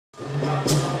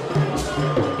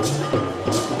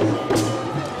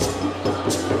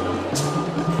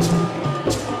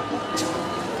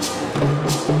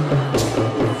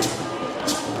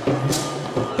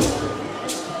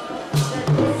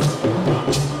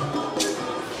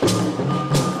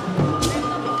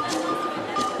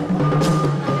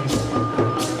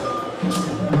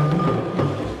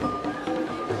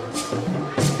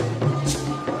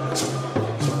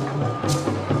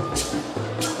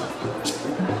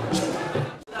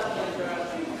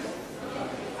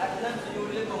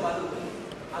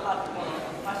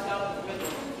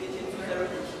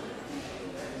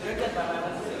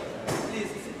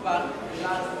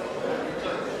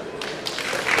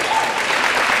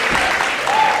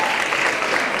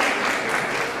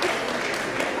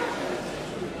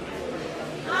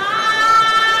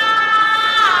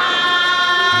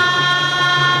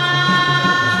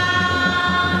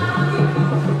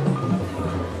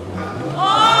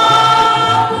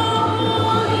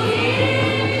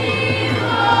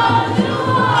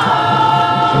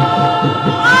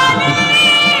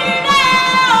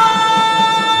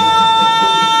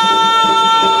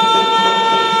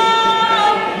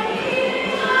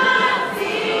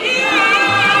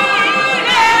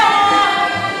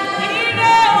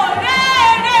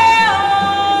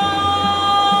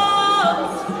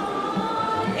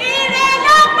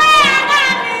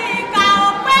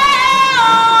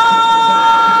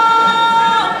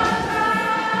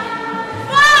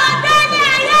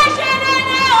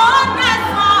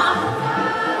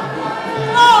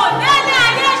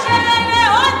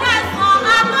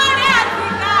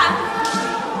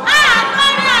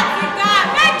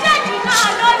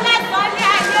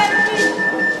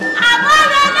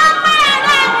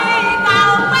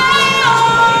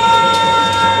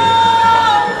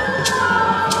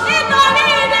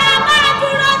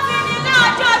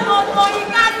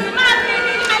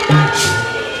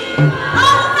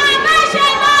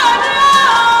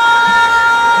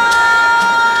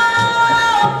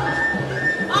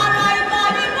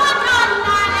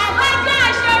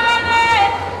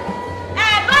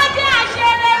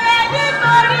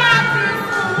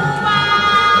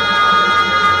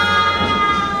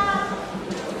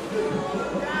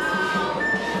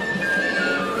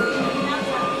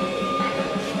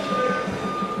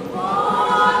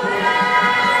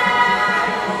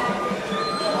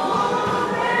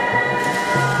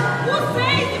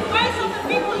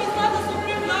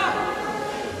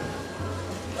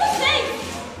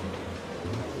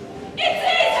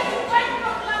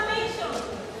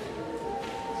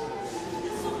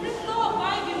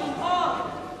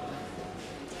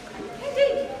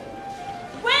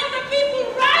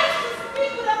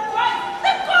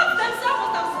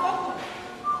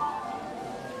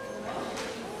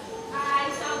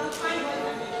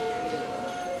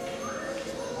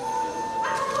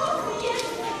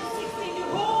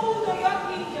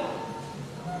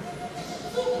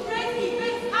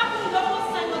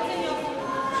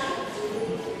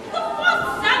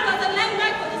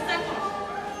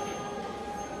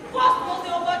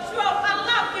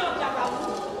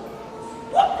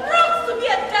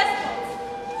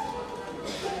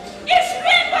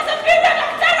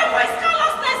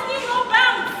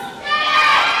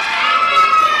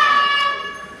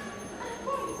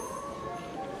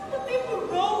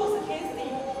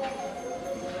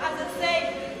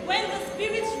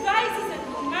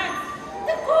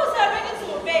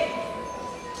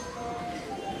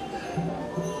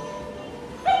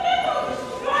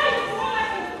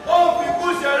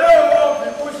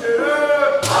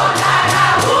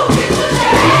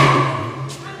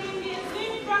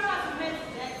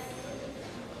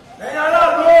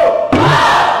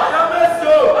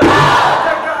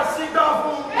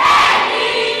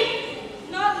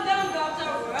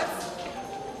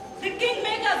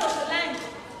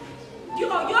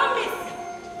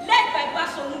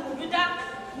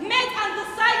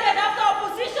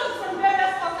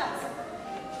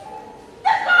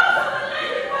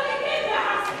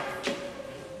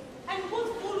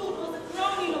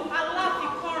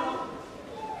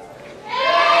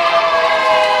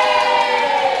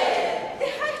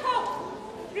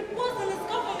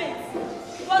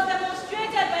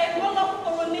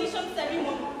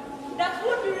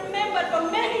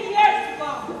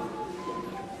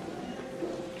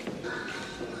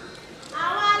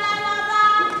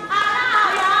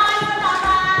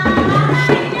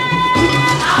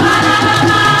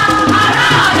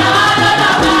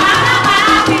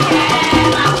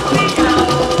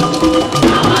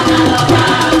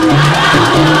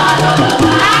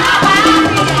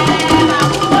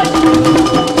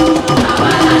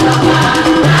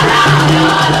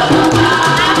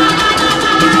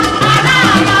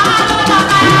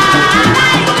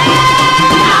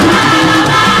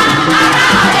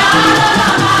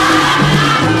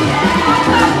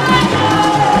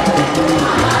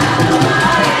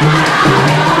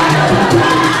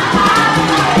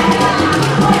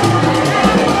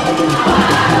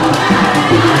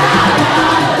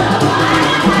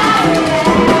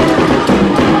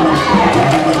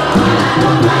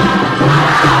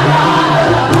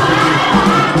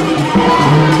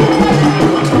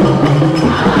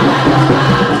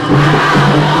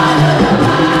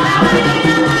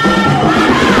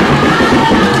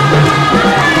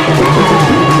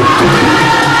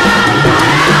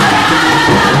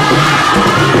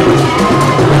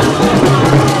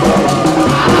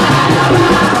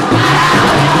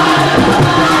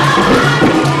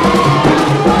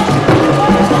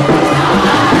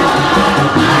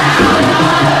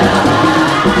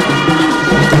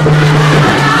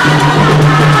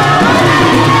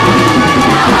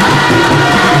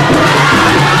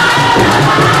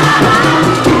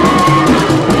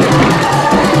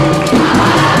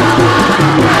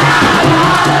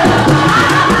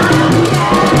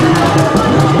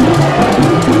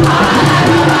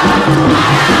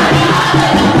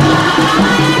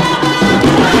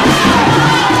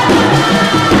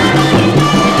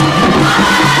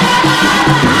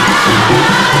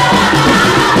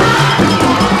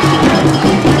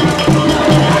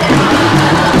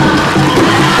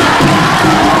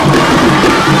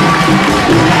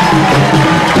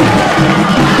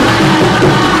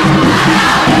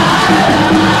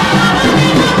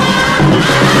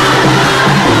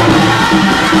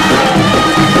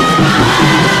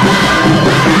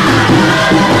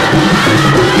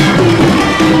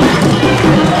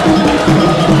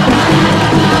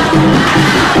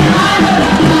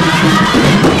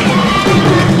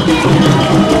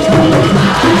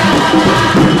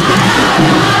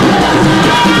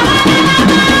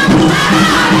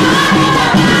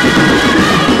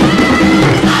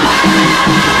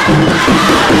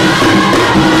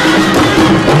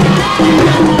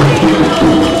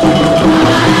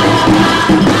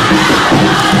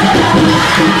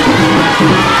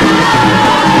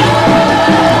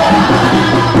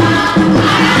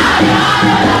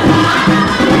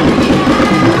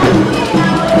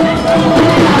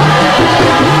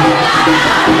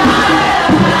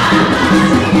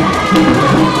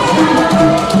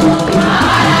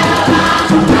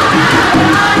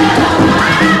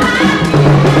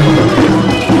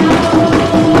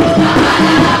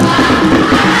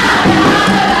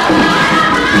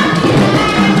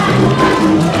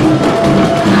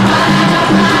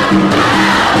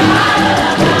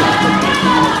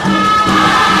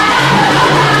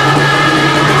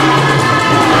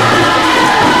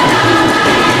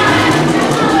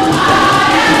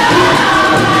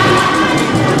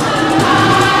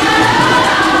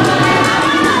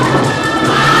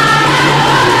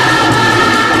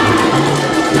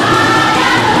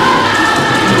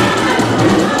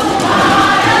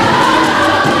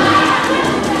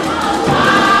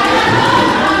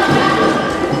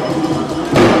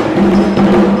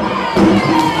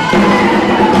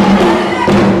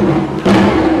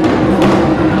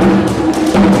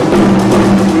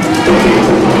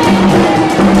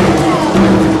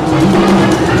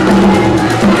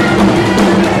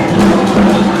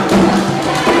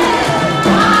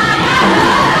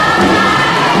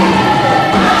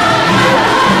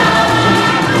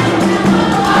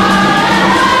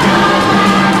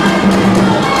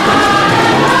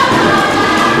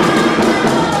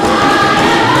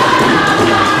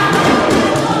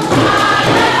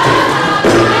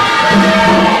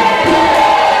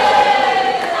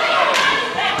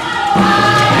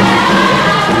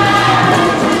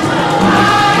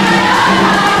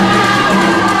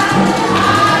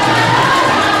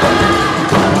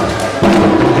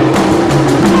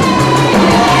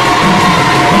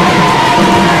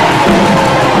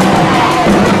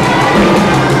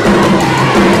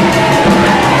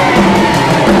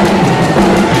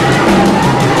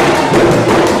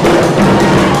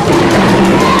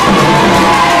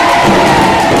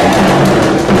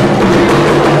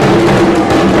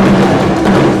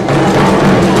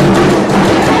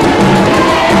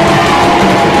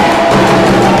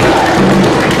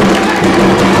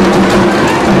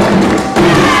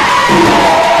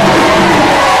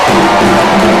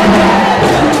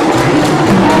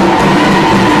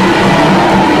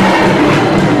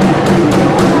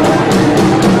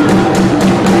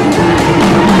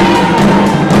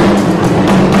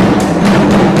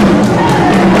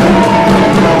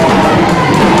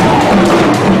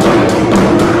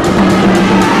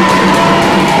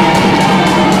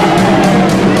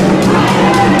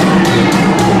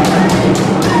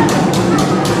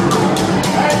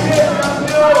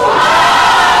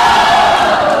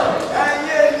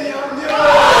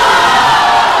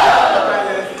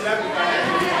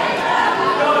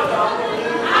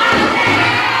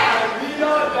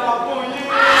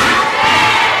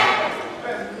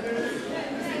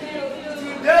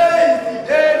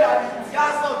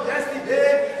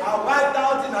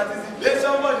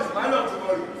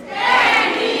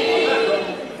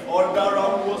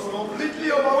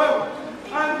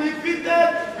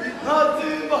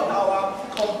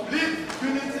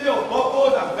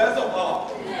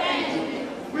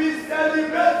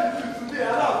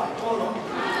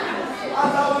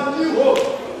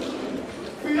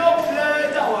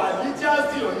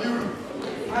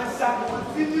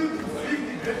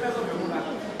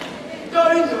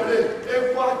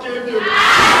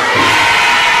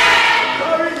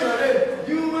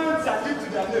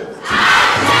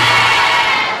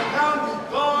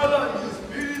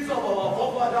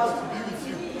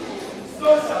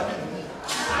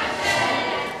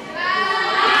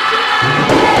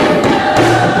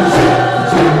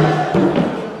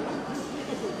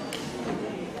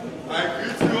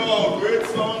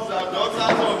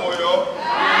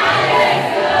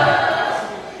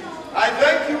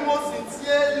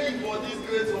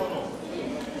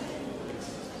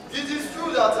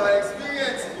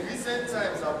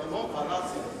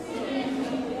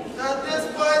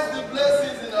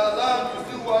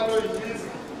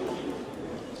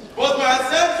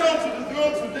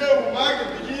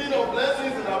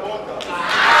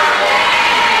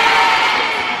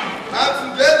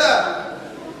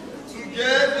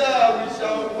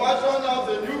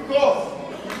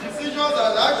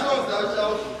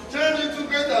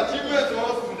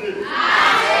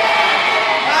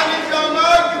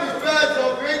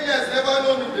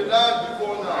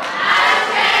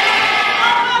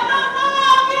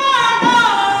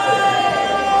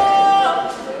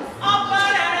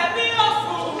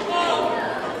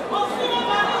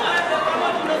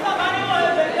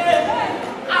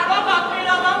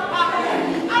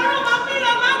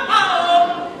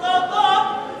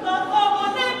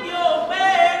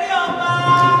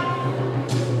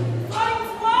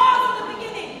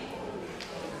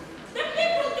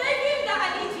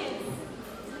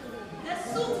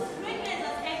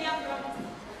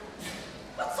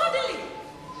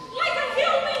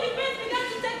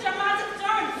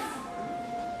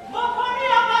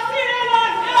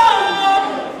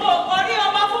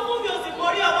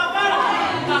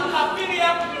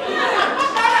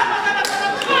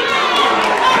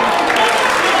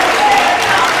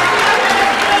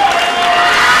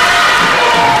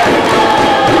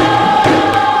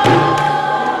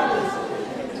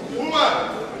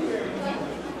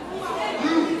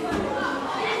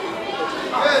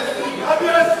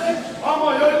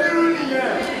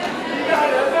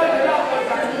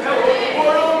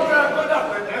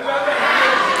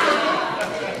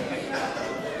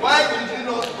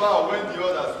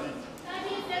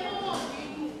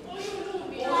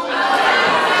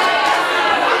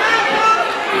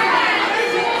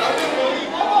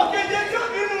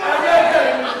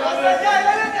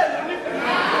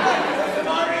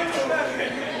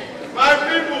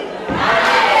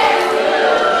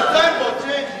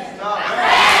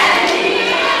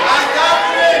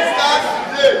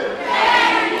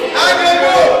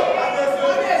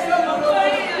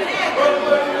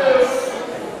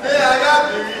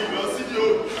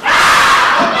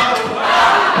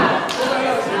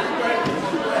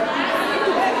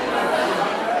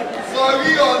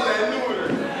rí ọ̀lẹ̀ inú rẹ̀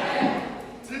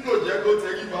tí kò jẹ́ kó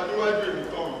tẹríba níwájú èmi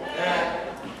tán.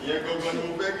 Ìyẹn gangan ni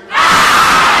mo fẹ́ kí.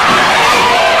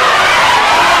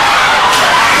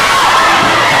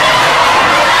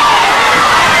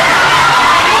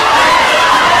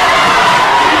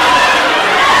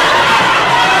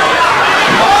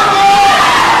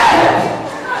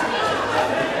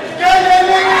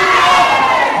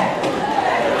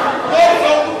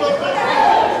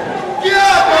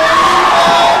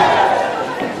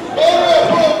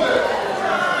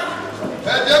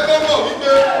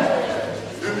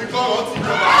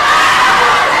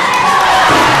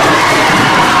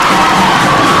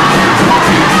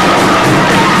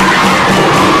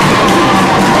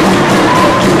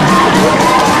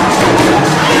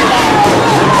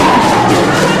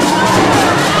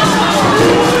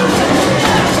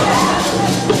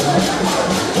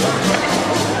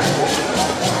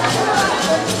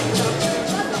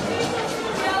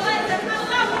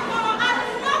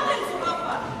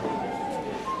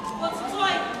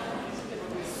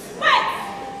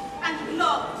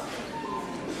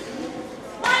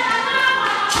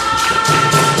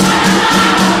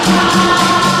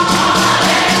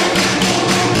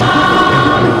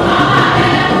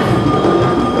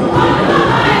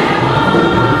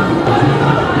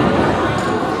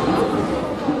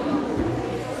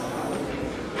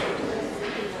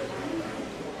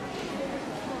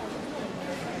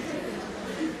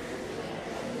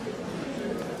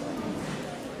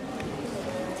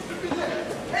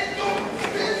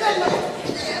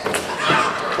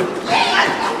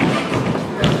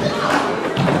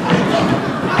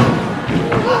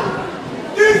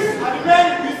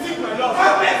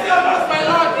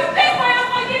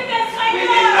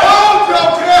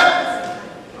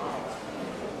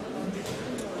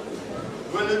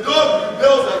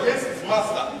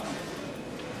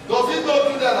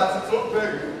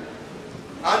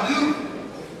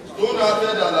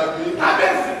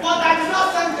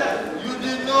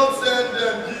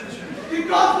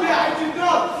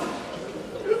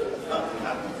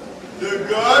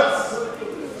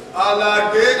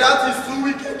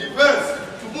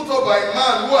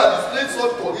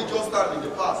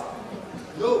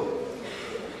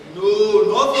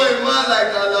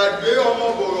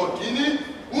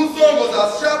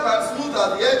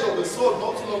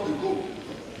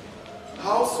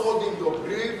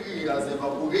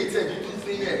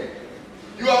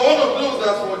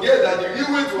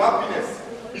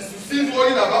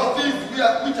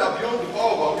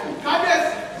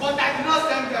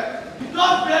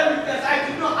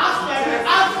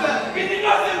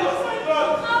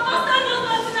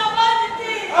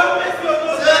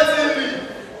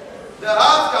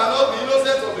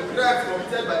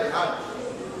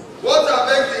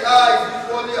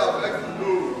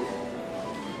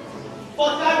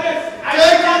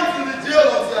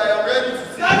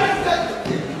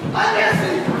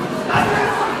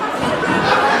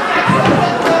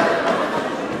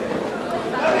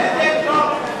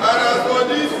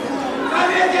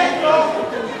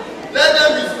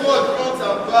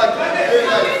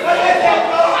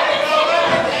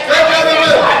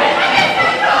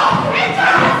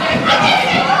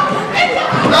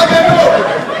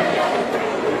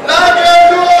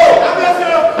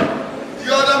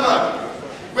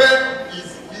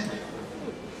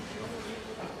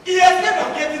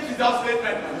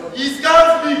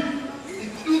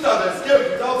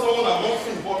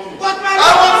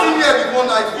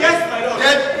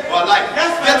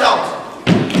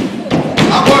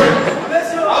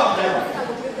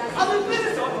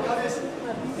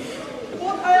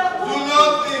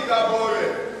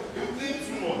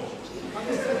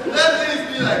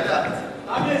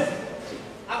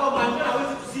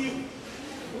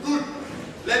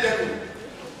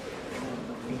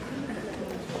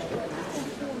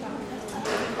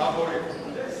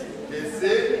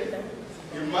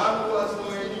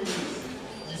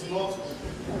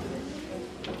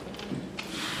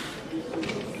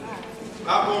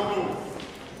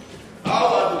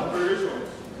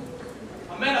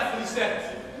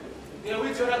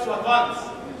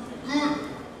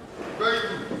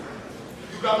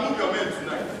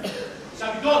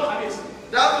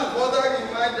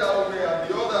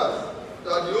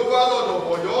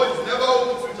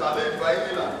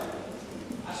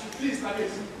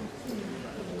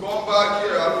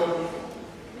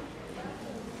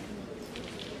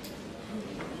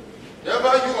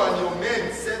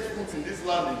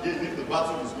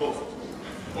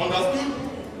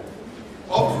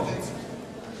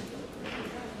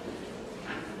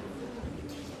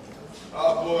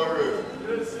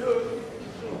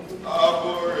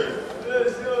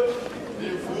 The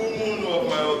full moon of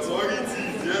my authority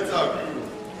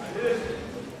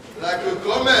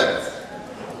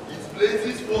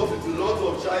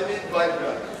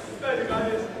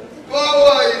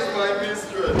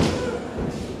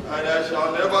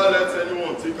let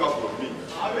anyone take her from me.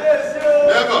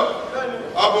 Never.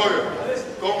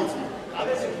 Aboye, come with me.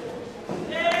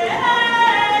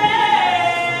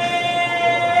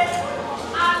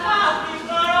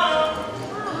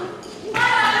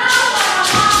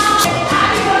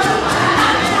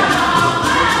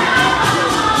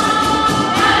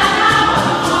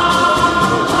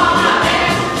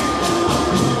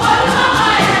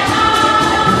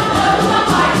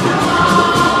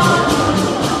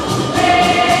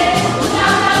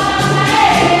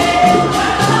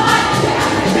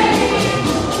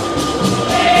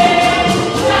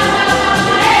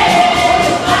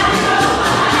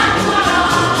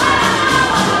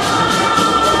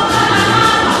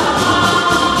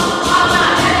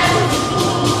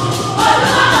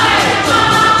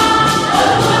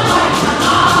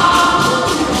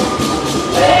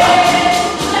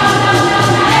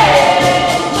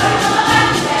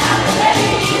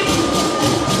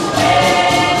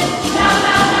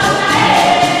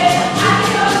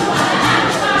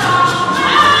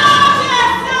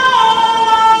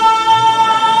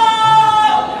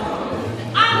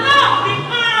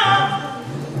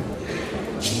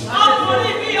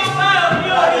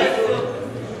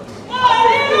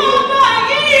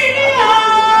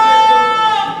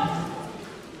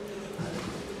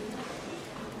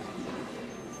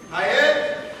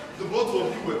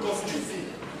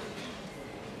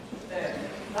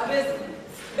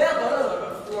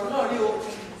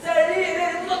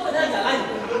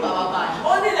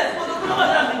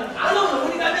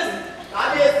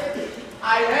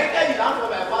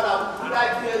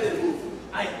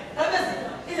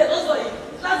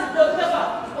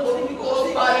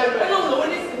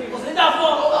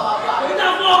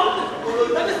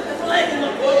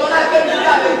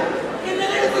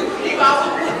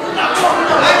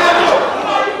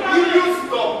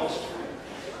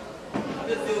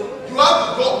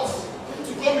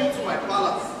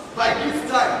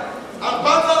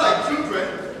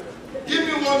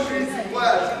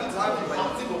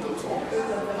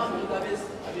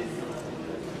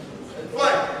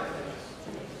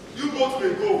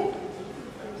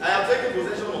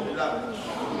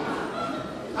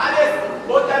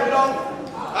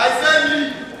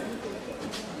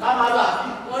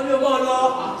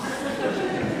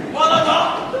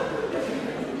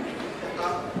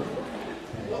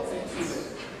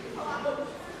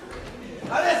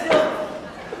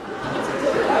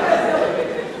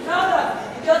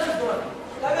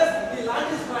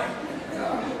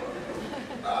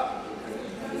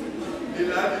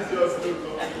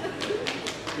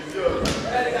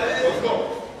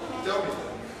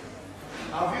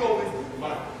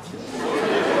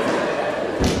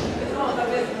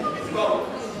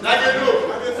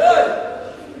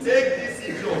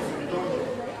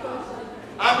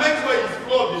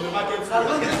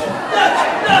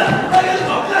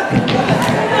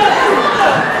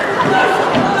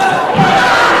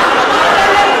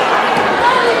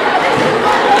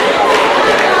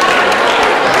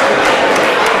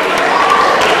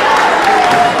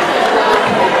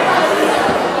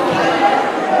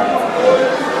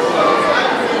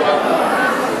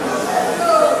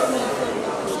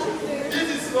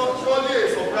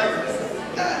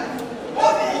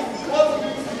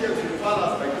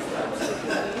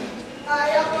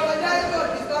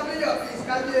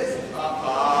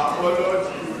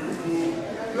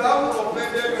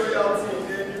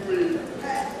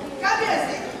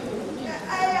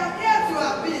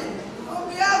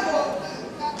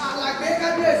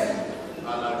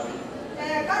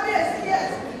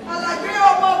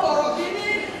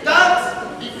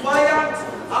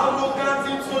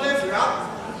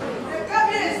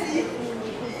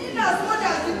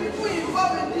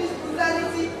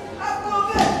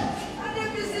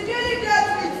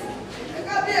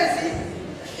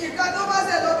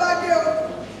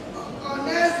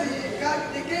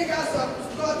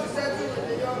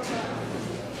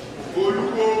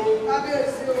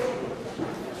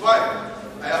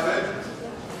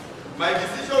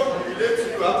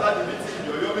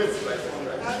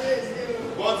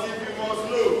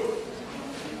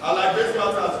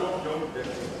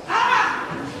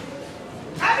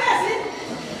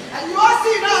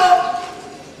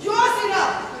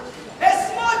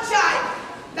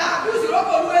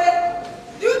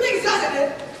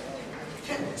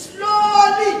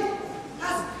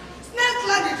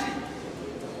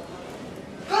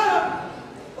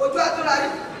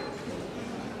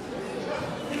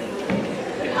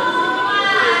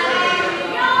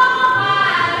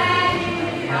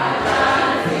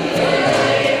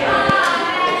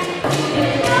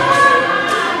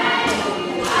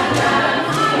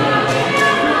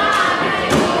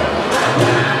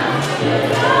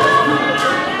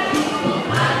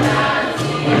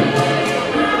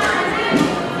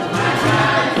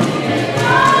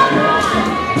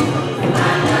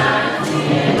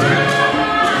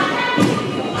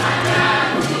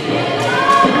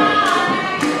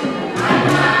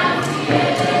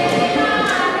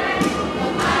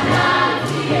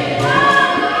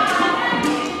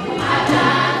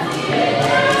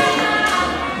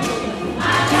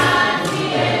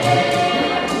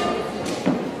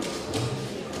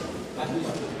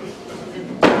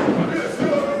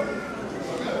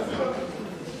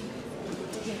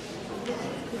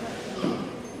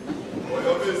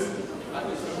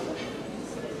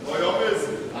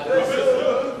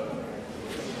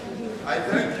 I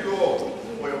thank you all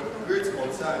for your great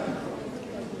concern.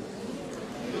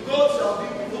 The God shall be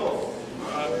with us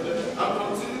and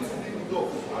continue to be with us.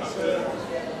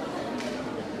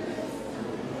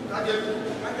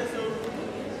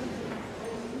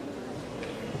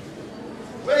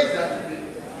 Where is that today?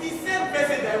 The same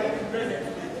person that won't be present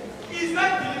today. His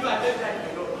wife delivered late night,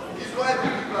 my Lord. His wife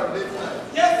delivered late night?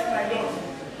 Yes, my Lord.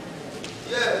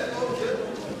 Yes, okay.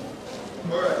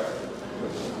 Alright.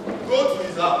 Go to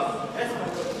his house. Yes, my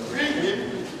Lord. Bring him,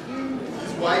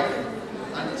 his wife,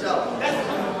 and the child. Yes,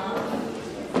 my Lord.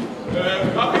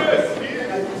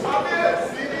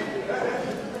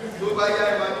 Go by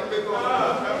here, man.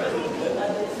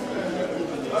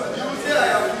 You will say I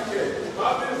am wicked.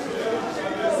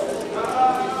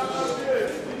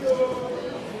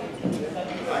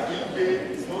 Agilbe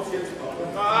is not yet to perform.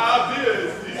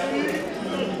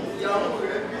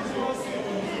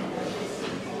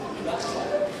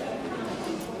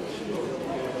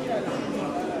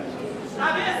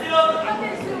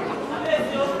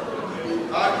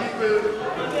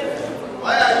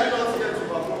 Why are you not here to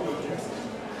perform your duties?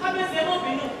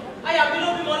 I am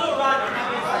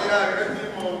ready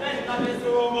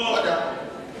for order.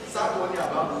 Sakoni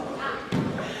Abamu.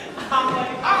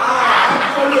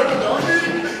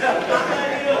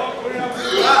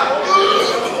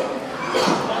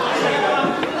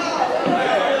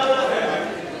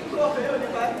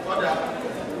 Order.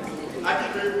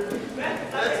 Agilbe,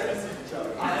 let's visit the child.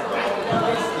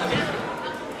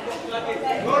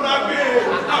 No, not me.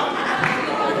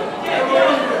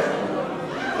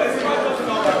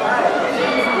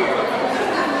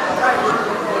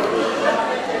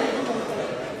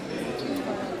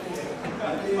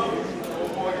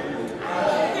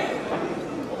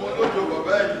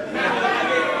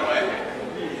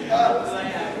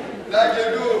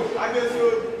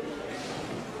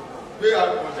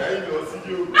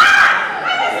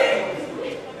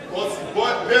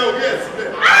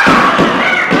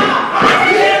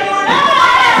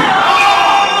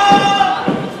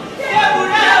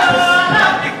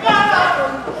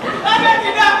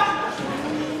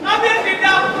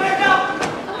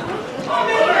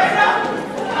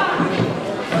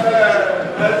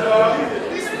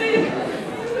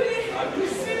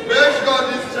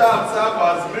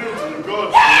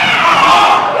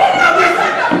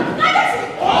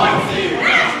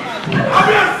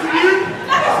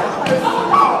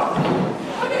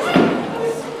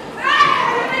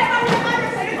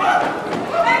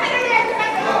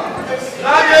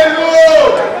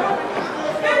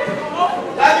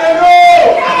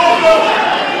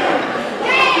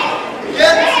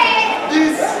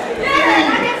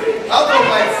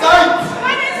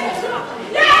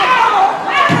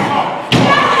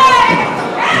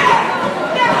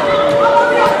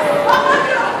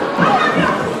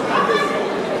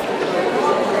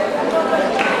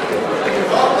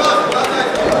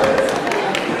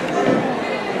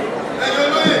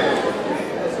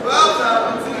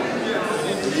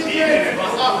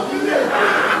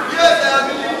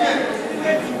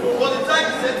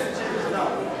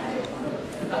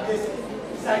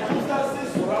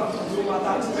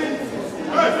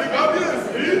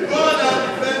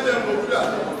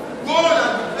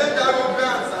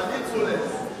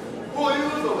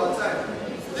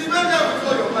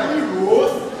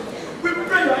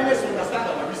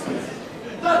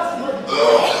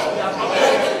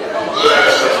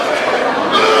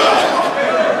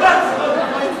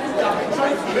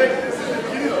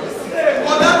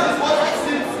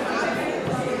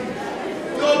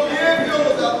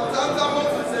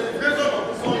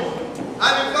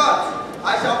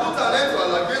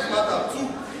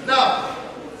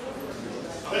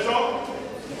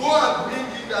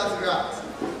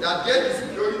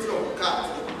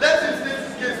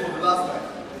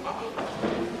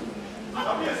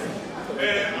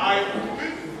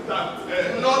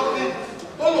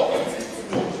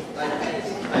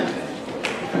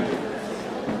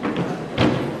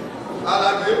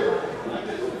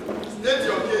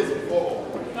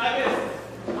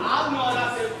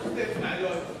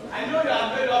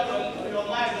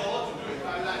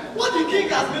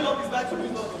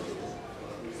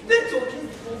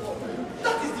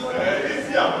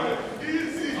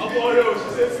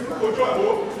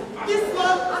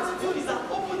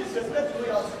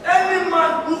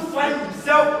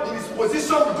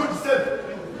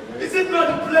 Is it not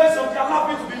the place of the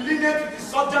Alaafin to be lenient to the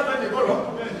subject when they go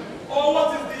wrong? Or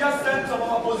what is the essence of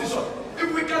our position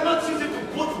if we cannot use it to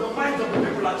put the minds of the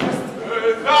people at rest?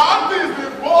 That is the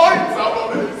point,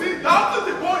 Salome. See, that is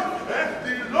the point.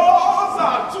 The laws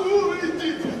are too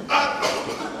rigid and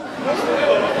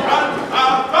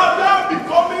are rather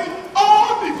becoming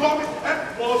unbecoming.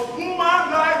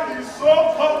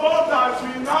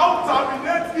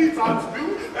 it as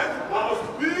will, as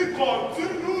we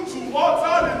continue to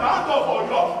water the land of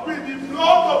Oyo with the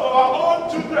blood of our own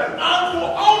children, and to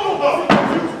all of us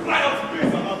use riot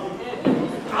space and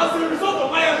as a result of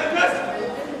my arrest.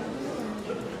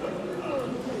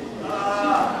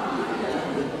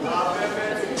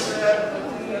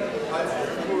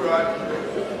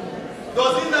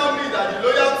 Does it now mean that the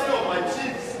loyalty of my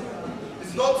chiefs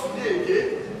is not to me again?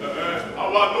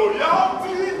 Our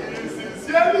loyalty is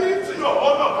sincerely to your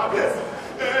honor, Kabiyesi.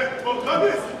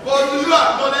 But do you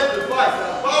acknowledge the fact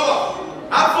that power,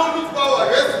 absolute power,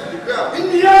 rests in the ground? In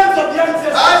the hands of the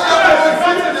ancestors. I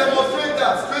shall demonstrate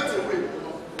that straight away.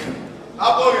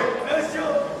 Abore,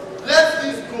 let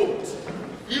this goat,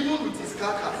 even with his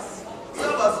carcass,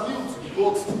 serve as meal to the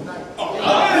goats tonight.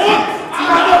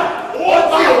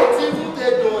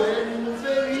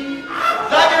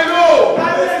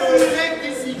 Take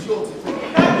this idiot.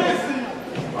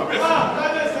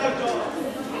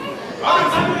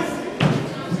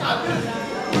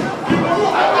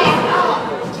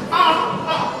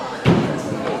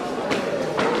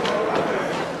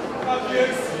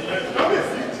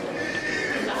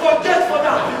 Forget for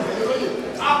that.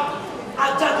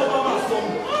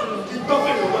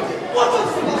 What is the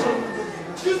situation?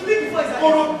 You speak before his eyes.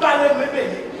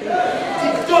 The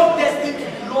job destined to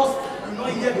be lost will not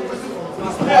hear the person from the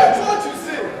last. That's what you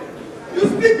say. You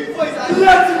speak before his eyes.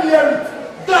 Let him hear it.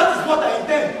 That is what I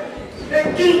intend. A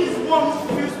king is one who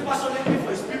feels passionately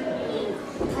for his people,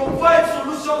 provides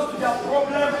solutions to their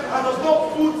problems, and does not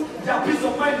put their peace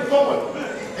of mind in forward.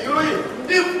 And you know,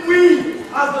 if we,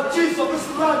 as the chiefs of this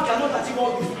land, cannot achieve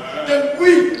all this, then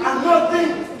we are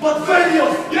nothing but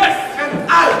failures. Yes! And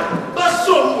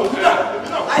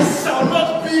I shall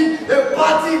not be a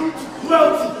party to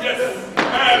cruelty. Yes!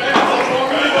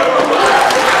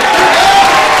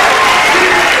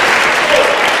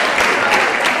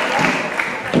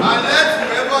 And let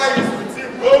whoever is with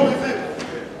him go with him.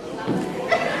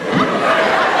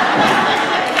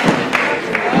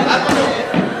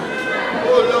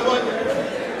 Oh, no money.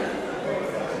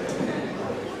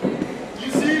 You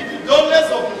see, the dullness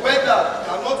of the weather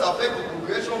cannot affect the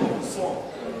progression of the sun.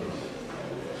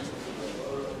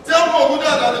 Tell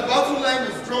Moguda that the battle line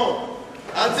is strong,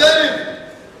 and tell him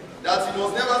that he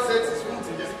must never set his foot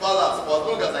in this palace for as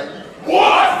long as I live.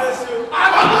 What?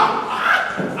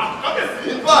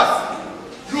 In fact,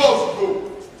 you all should go.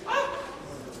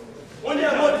 Only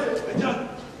about it.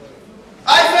 I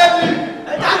said leave.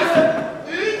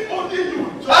 If only you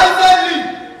I said leave.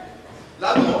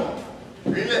 Ladumo,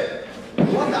 relay.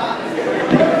 What the?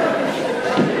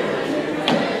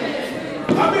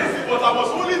 Kabiyesi, but I was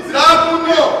only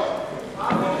Ladumo.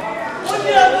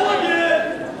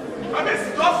 Kabiyesi,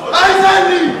 just for I said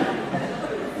leave.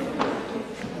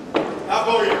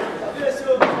 Abore,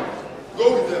 go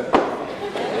with them.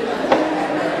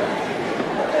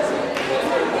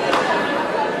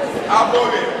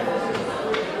 Abore,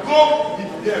 go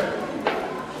with them.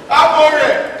 Abore.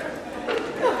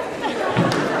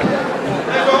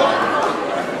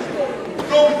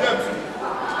 Go with them too.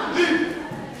 Leave.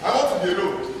 I want to be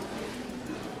alone.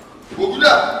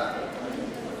 Oguda,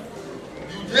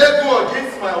 you dare go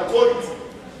against my authority.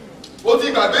 O ti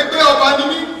gbàgbé pé ọba ni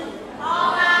mí.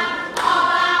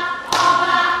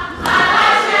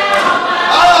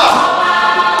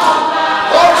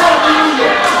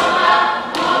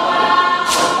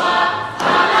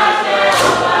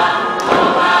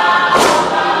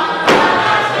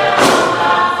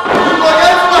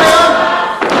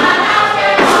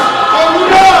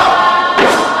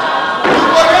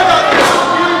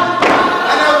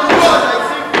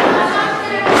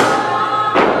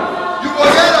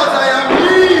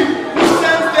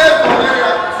 Kabiyesi,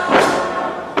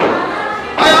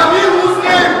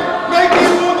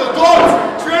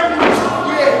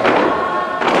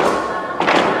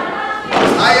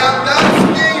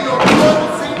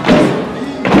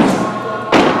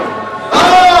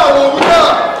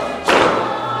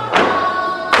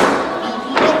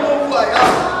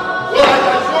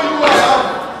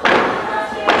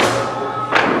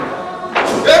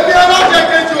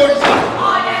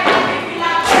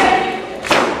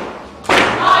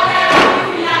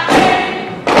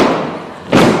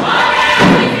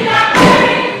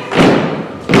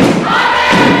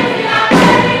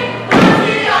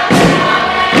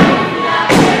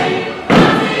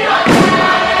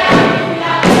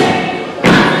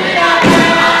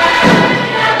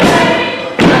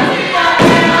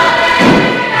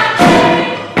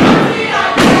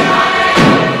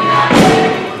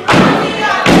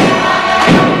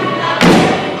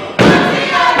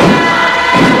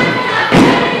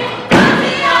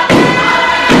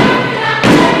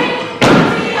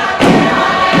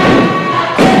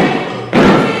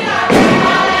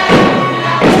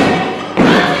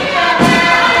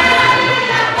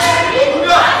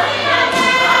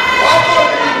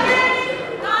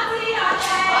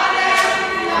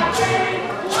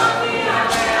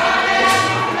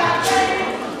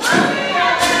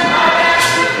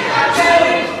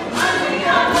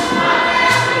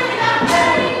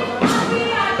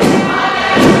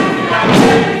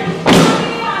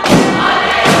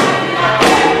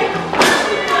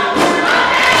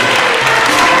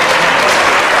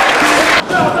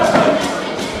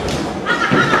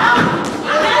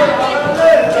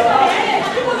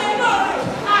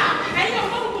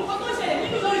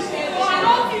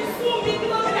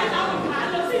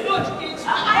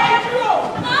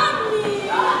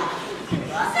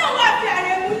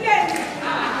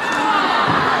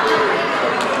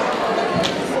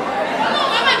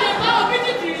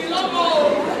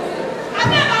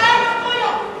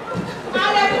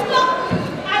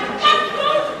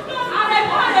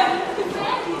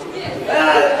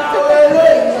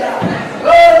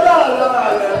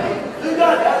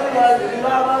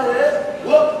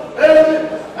 What?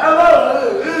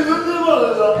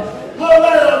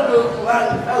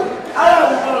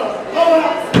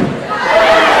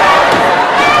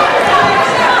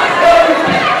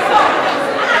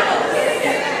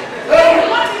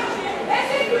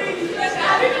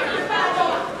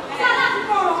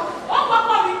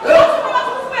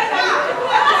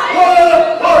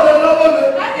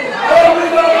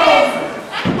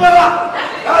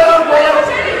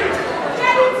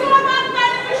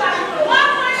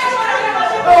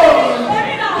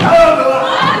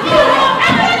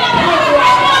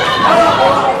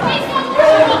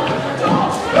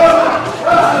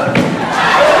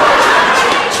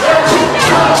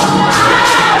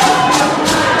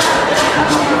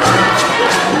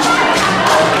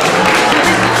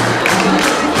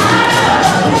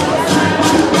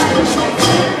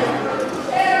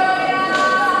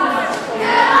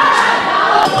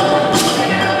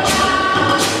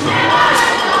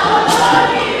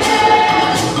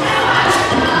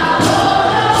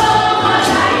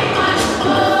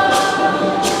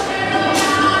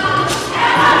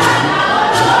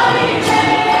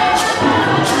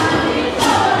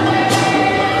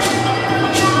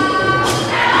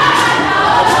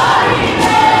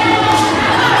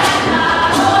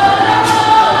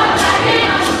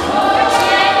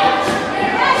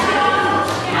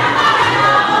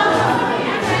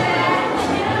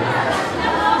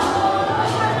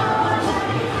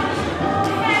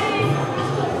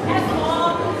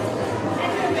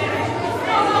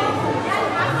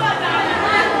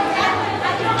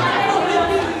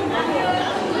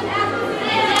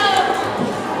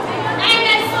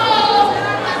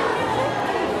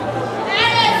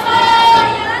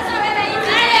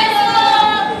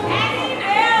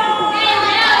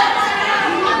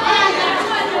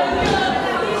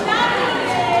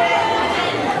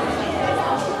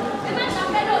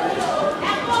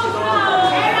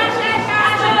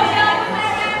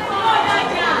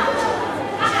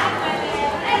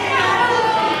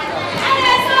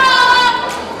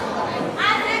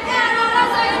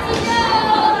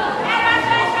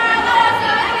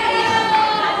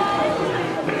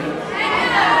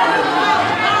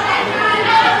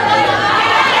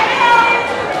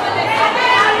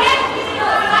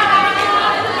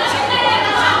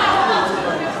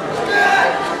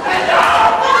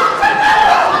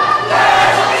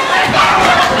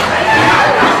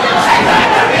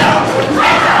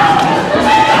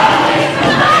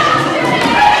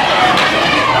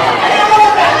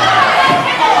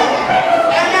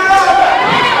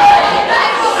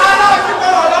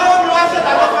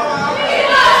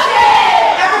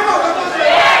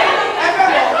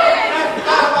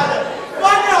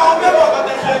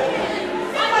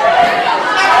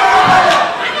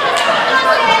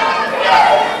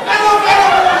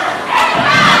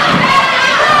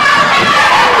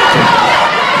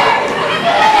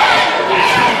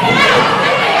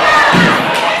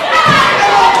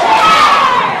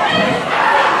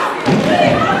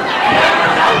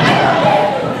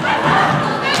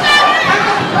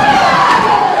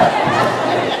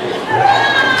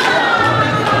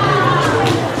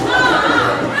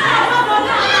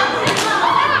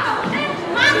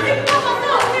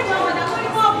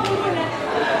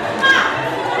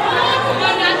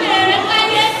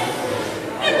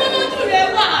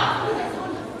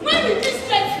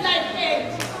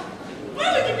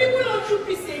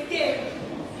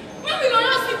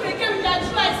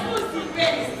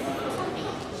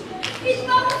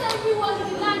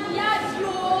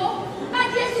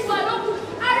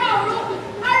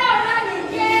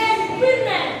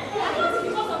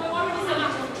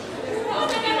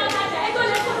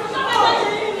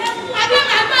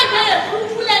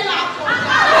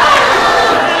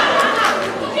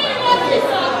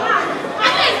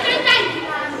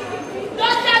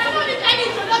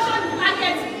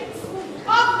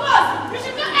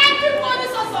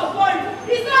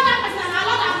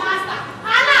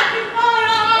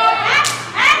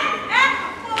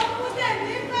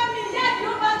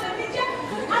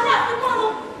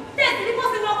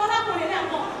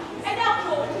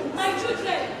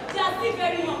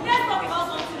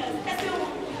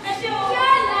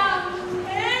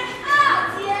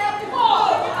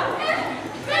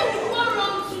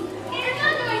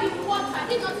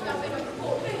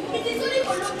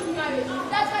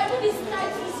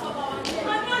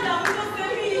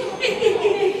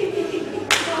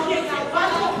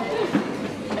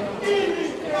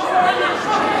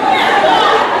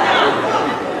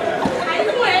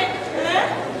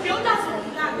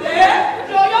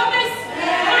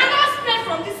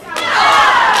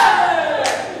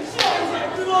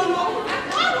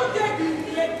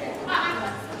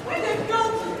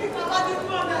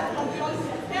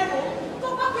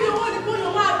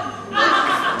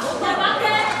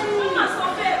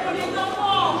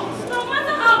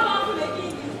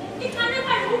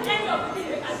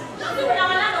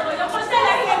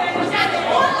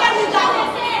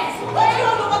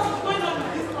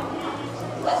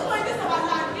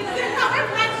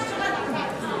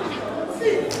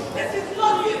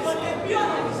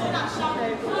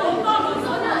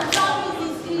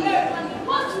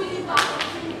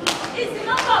 It's the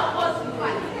number of words we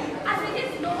find. As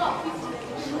against the number of people.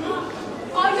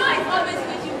 Oyo is always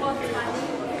waging war to match.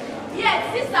 Yet,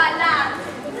 these are lands.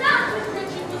 Lands which make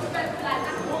you respect like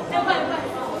that.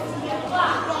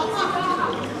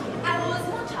 I was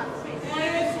much afraid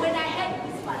when I heard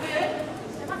this part.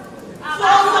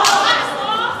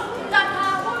 That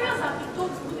our warriors have been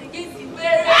told to put against the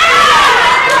very.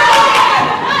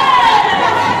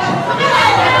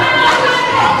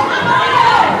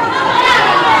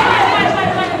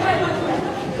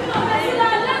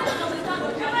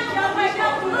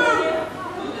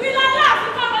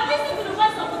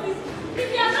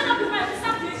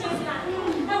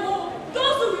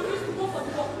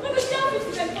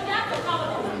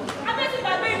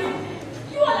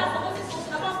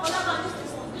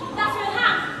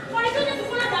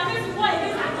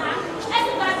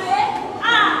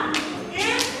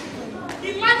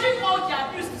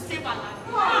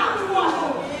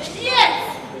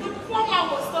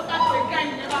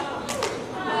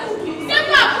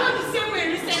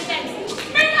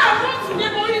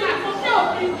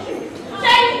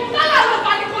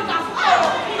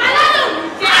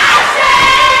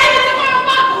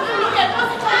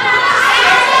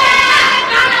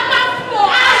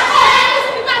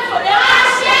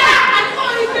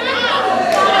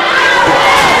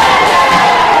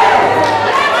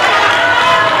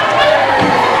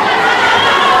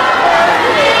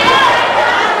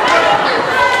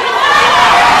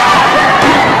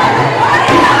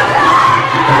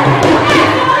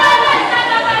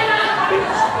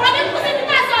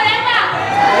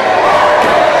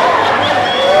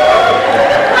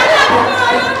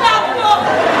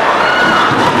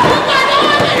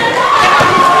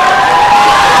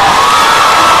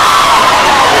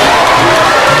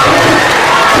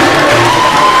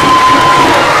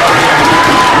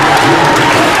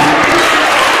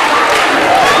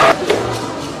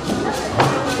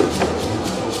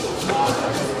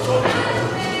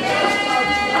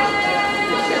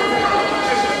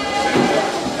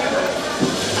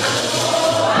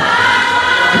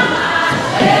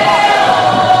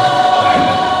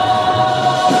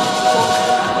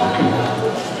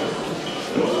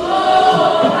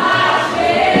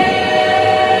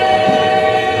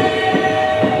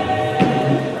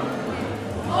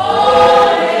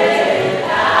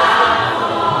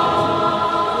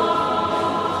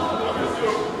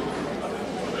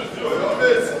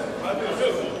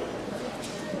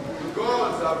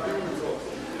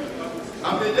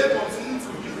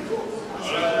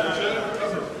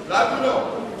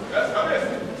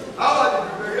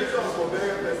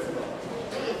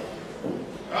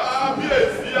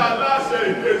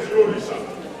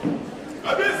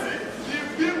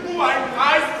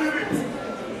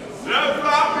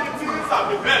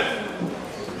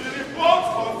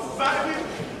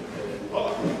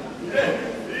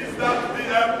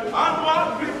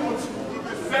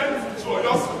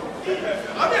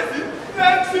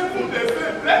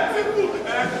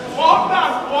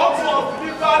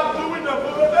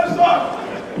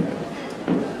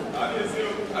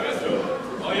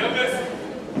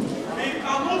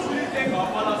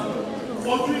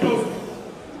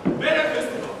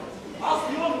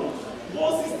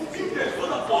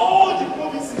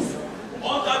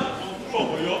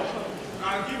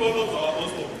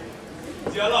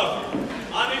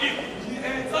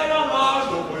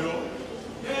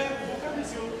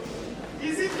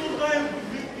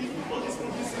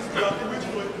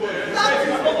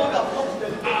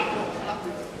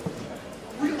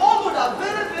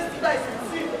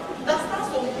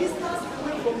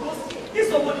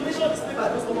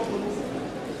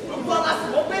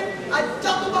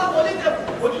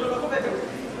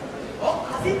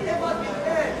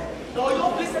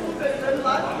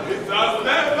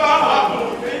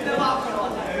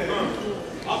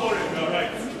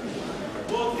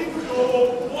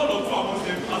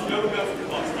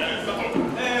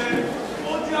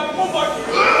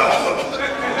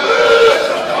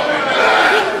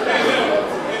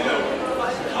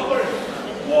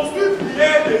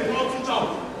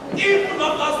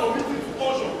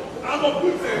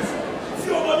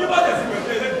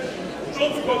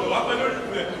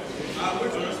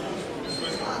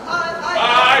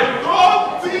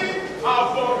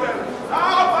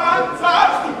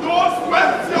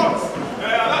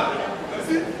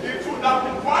 It would have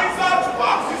been wiser to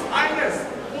ask His Highness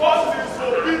what his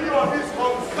opinion is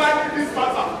on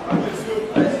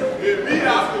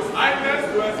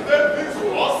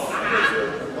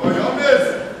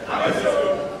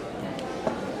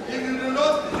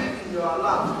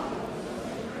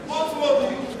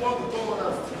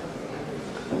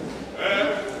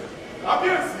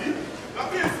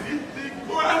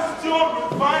we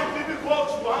find difficult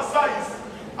to answer is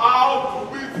how do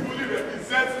we truly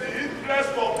represent the interest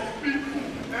of the people?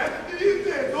 And if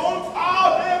they don't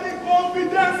have any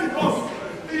confidence in us,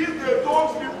 if they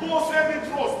don't repose any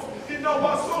trust in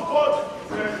our so-called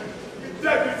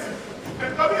integrity,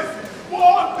 and that means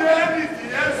what then is the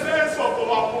essence of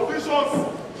our positions?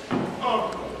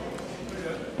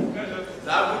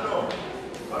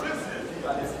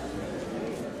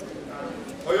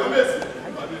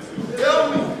 Tell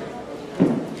me,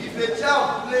 if a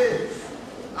child plays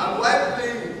and while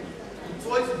playing, he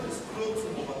toys with his clothes to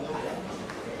overload,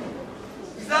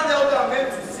 is that the elder meant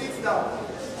to sit down,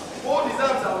 hold his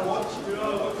arms and watch?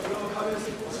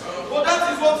 But that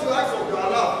is what you ask of your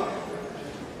Alaafin.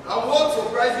 And what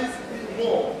surprises me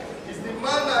more is the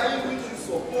manner in which you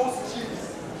suppose chiefs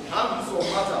handle some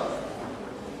matters.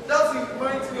 That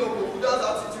reminds me of Oguda's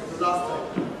attitude the last time.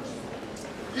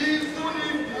 Even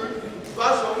if the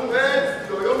version heads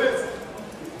the Oyomes,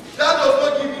 that does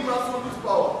not give him absolute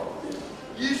power.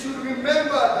 He should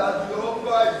remember that the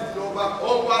Oba is the Oba.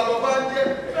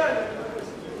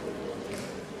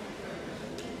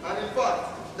 And in fact,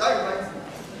 that reminds me.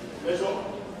 Measure.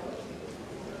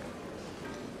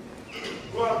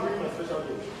 Go and bring my special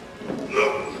gift. No.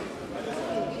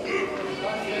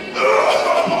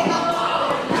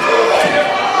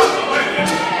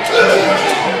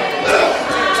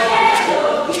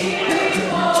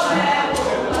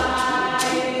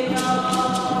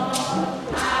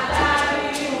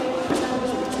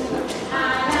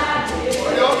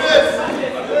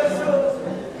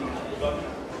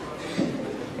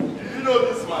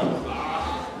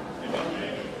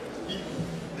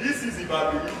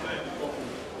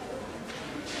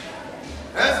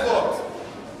 Henceforth,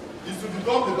 is to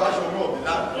become the version of the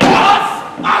land. What?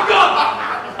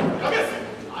 Amazing!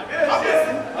 It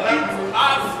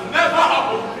has never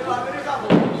happened.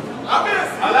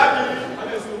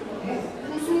 Amazing!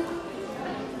 Move.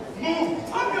 Move.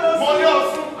 Money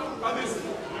also. Amazing.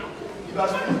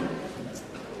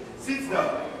 Sit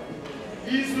down.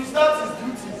 He is to start his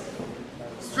duties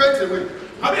straight away.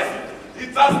 Amazing!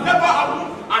 It has never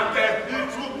happened and it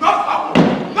will not happen.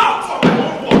 Not on my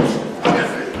own watch.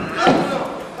 Amazing!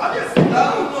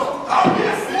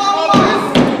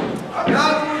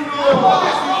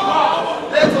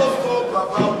 Let us talk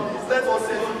about this. Let us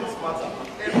settle this matter.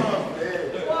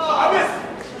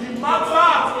 The matter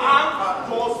at hand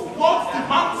was not the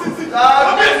mountain.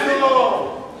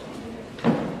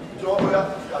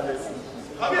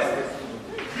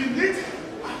 We need.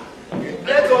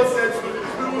 Let us settle this.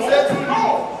 We will settle. No.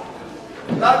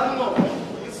 That no.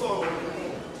 It's all.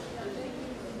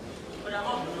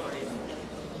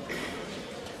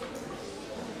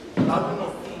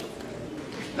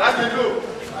 That's the go.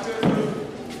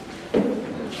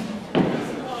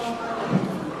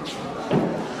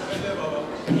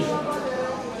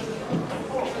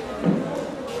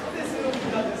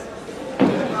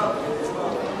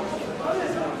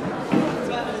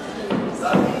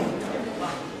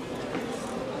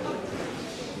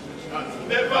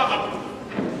 Never happened.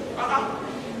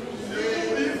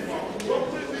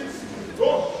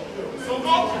 So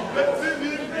not letting me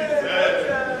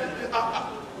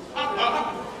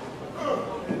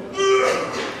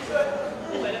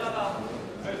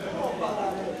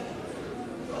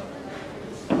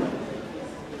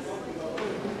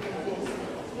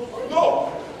no.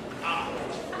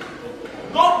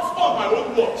 Not on my own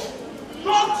watch.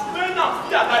 Not when I'm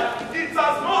here. Like it has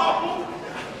not happened.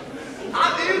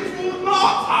 And it will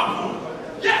not happen.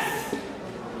 Yes.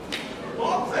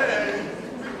 Not telling me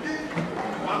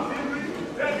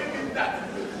that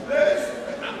this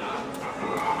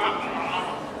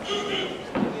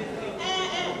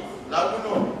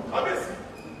Laguno. Kabis.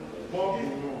 Mommy.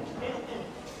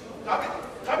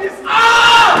 Kabis. Ah!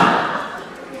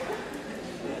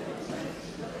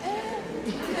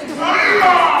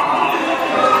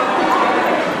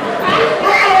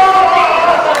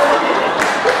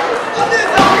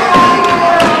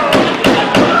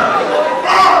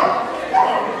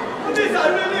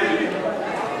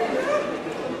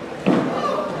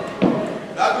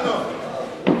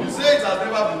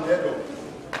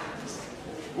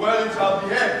 Well, it shall be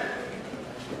heard,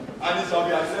 and it shall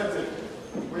be accepted.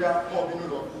 We are more being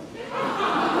Lord.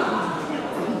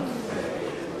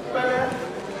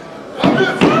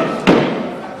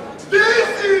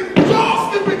 This is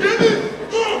just the beginning.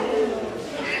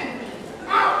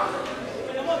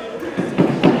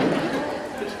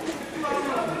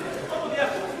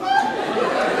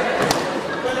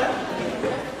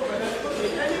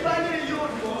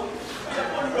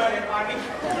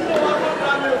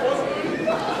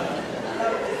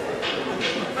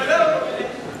 Hello?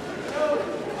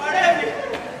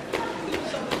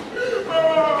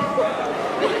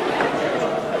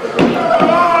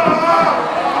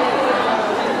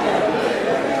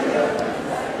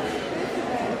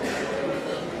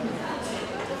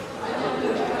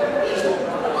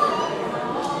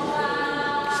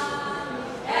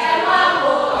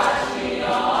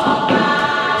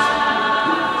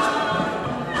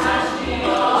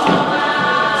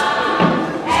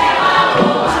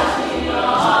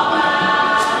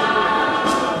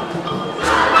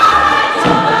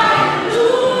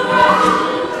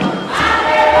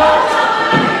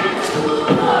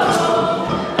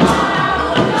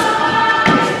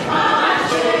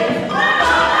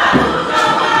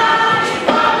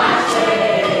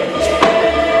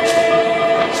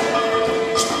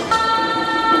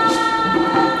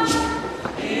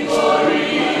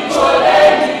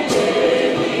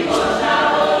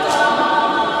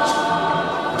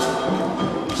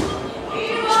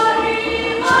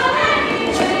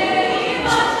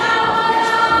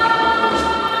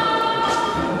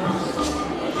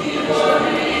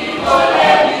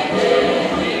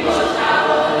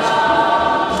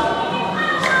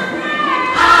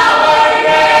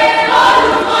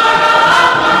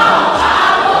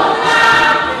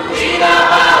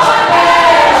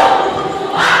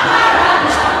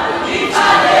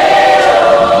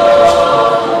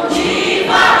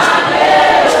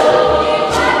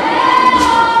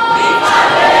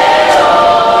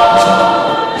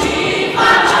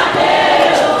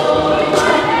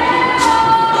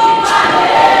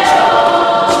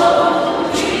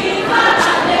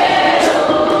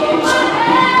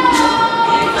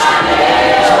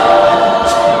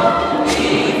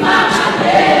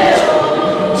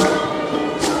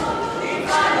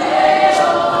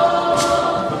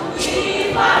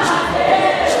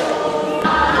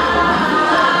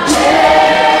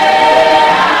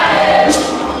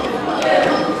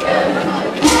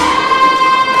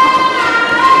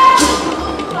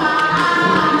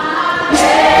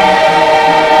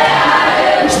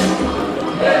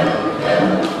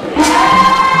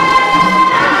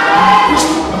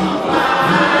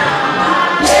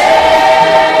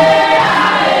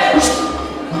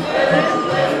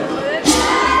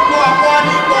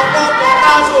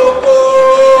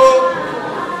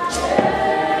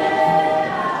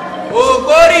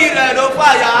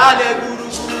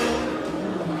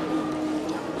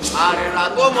 àrẹ̀rà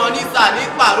tó mọ nísà ní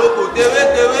pàrókò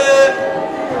tewétewé.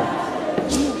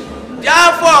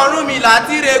 Jáfọ́ Ọ̀rúnmìlà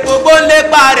tíre gbogbo ń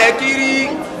lépa rẹ̀ kiri.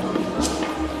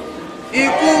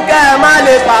 Ikú kẹ́ ẹ má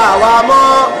lè pa àwa mọ́.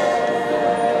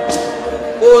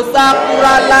 Kò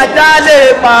sakura lajá lè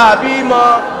pa bímọ.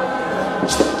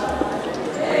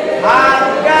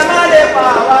 Àrùn kẹ́ ẹ má lè pa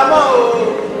àwa mọ́ o.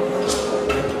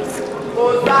 Kò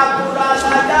sakura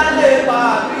lajá lè pa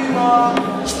bímọ.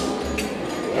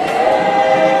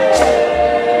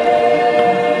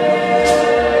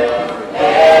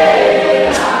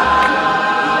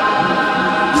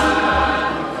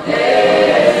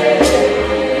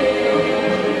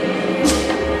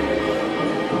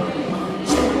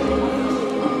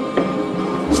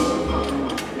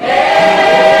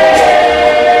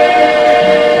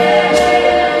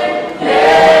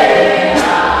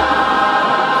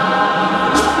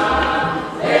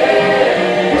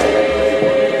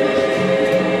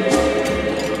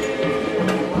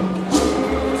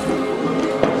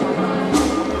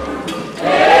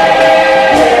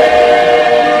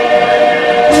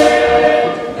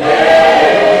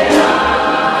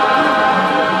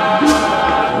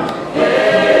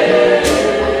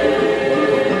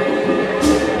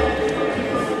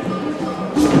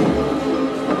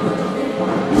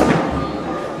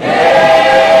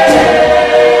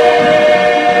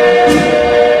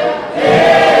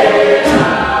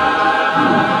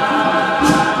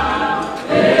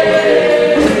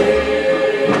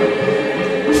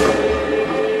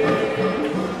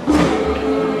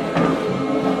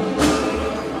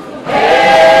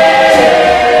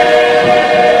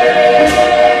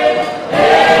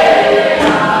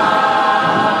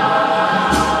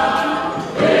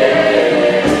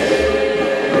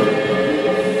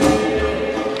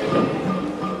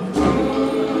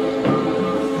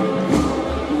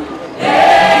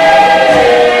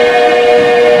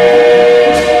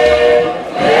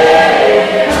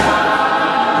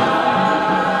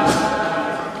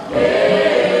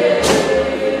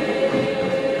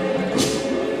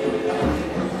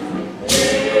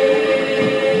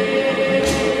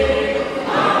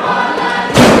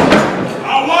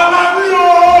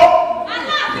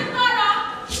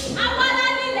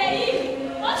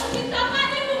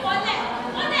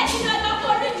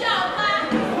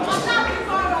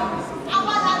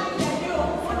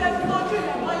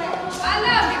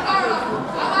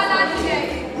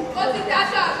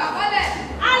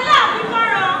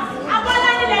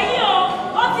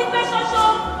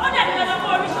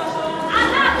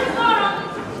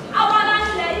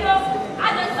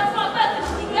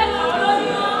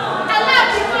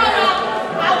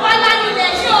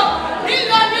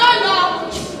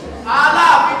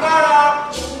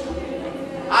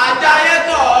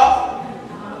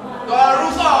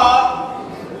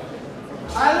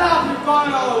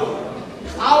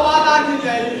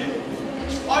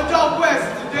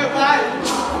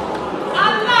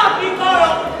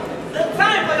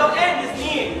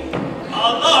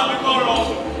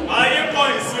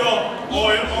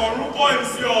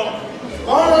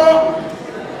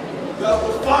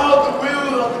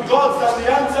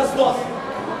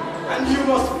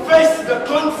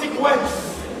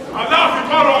 Alaafin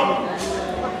Karan,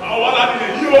 àwa la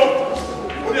nílẹ̀ yìí o,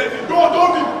 ó lè ti dó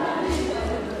tóbi.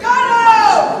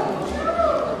 Karan!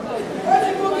 Ó ti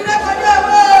kú kí lẹ́kọ̀ọ́ ní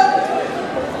ẹ̀wọ̀.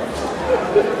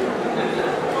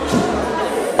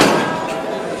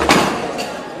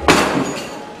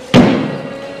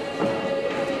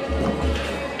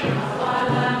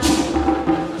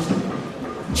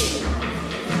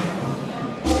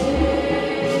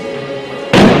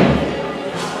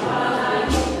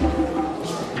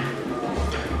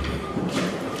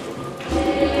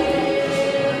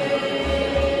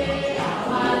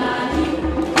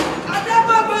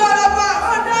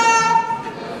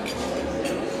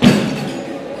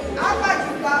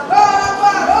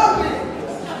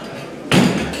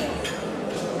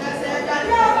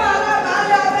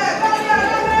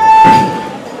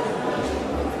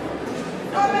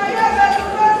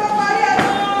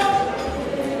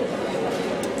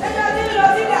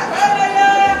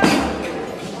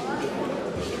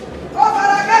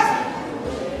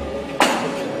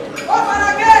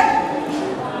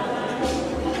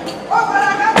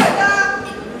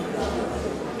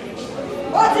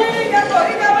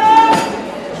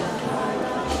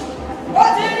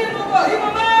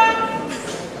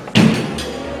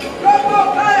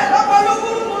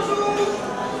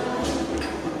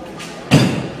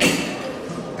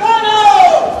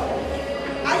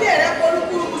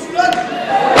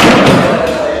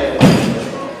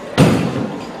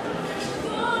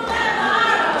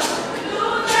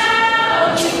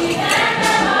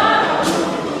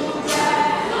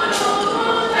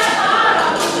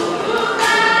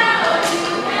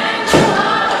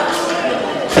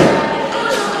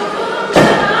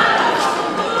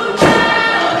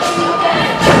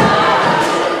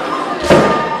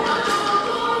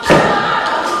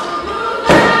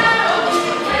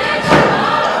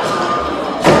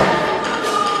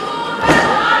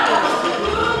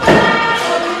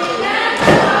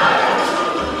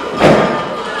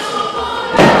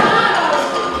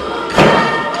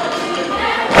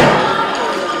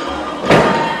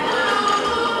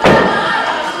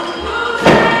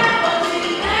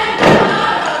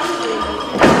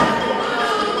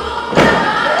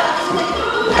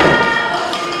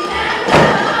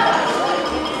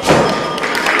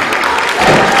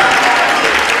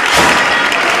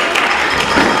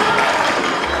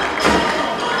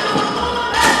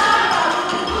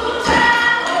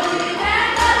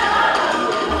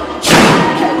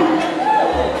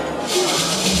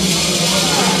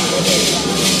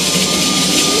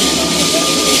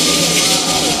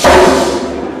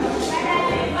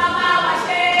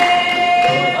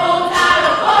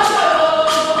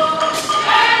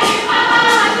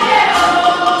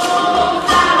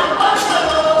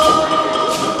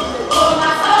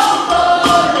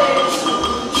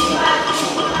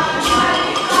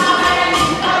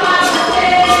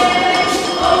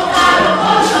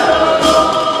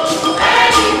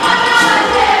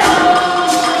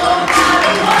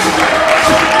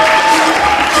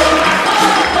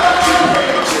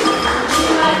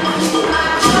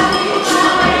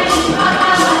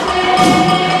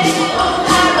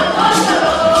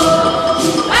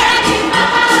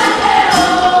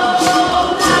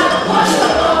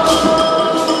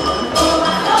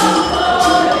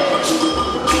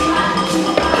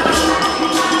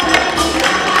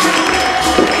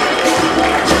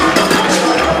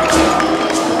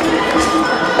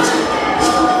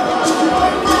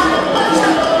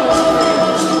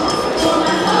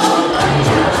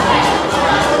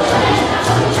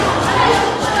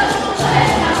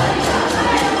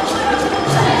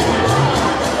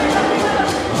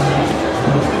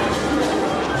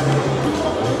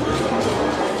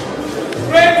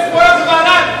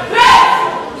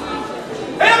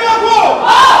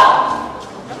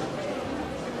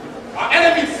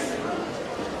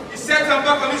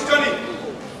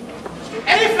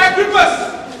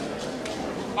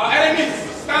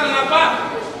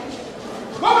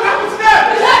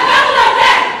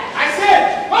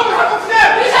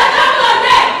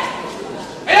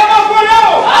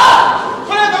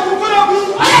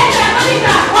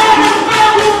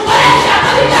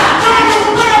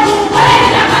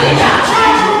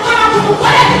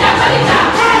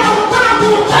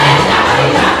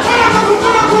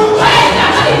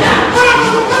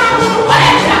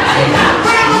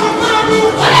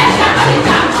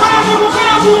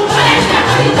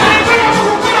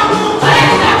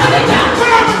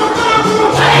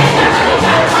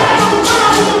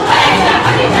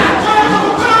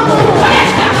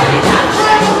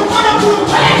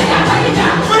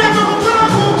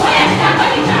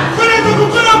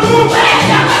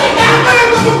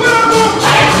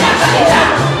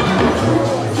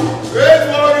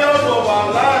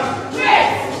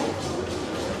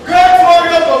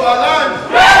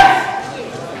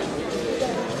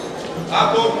 I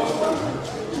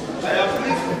am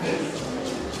pleased with this.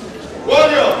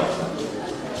 Warrior,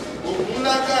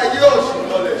 Ogunlaka Yoshi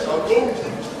knowledge shall go with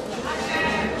you.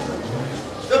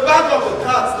 The back of the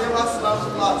cat never slams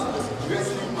flat in this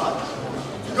wrestling match.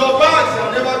 Your back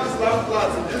shall never be slammed flat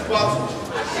in this battle.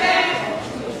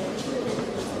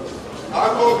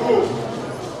 Agogo.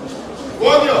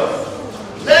 Warriors,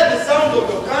 let the sound of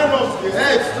your cannon be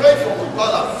heard straight from the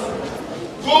palace.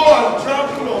 Go and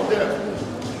trample on them.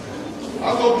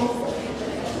 Agogo.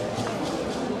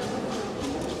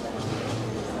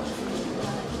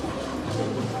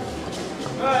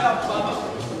 Baba.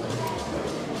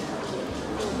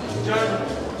 John.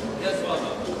 Yes,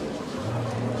 Father.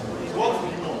 What do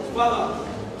you want? Father,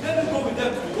 let me go with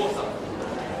them to the water.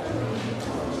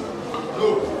 No,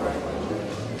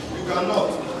 you cannot.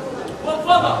 But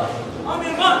Father, I'm a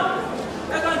man.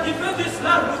 I can defend this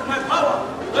land with my power.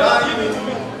 Give it to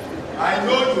me. I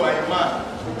know you are a man.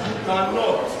 You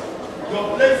cannot. Your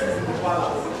place is in the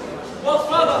palace. But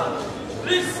Father,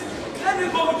 please, let me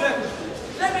go with them.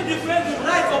 Let me defend the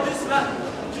rights of this land.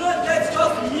 Do not let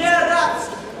just mere rats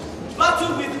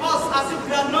battle with us as if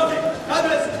we are nothing.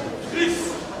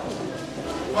 Please.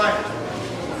 Fine.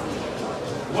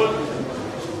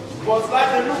 But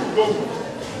like a look go.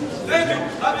 Thank you.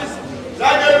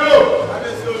 Like a look.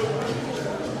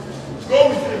 Go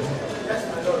with him. Yes,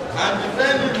 my Lord. And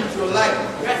defend him with your life.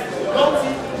 Yes, my Lord. Don't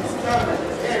think his hand and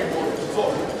his head was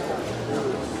top.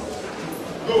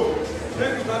 Go.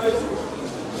 Thank you, Babes.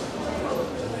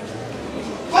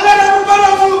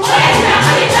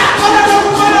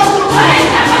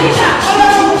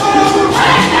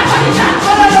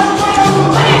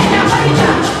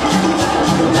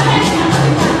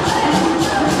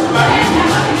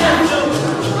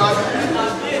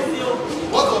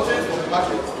 What obtained from the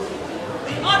market?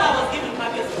 The order was given,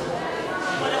 Babes,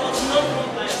 but there was no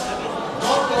compliance, Babes.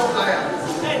 Not compliance.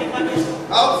 Hey, Babes.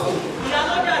 How so? The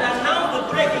order announced the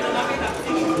break in the market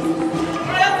activity.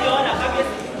 Prior to the order, Babes,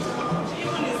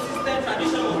 even the system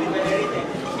tradition will be venerated.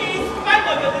 In spite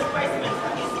of your displacement,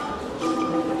 Babes.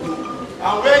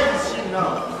 And where is she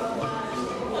now?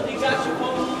 So the guy should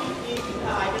come in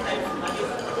her identity,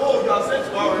 Babes. Oh, you are sent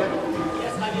to her already.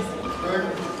 Yes, Babes. Very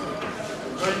good.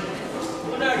 Very good.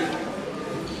 Honorary.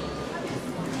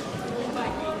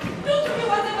 Do to me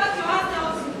whatever your heart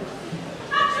tells you.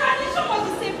 Our tradition was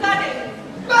to safeguard it.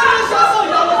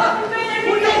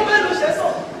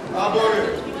 Abore.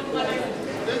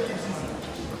 Take it easy.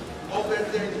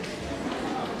 Ọ̀pẹ̀tẹ̀.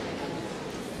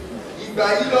 Ìgbà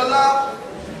yìí lọ́lá.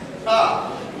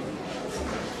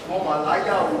 Ọmọ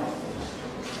àláyà o.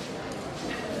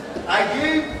 I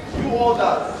gave you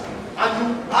orders and you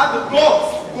had the guts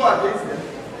to go against them.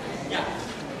 Yeah.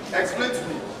 Explain to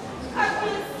me.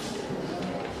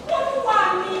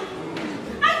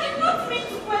 I did not mean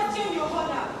to question your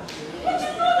order. But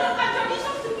you know that our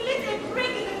tradition stipulates a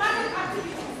break in the market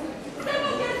activities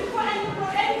 7 years before any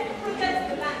project in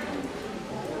the land.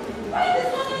 Why is this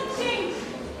sudden change?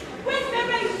 When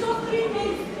remember you saw 3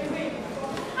 days away?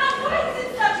 And why is it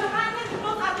that your highness did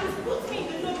not at least put me in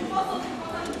the know before such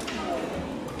important decision?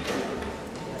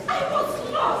 I was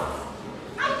lost.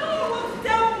 I don't know what to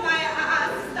tell my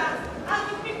assistant and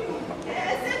the people,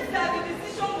 except that the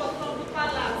decision was from the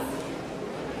palace.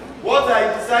 What I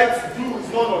decide to do is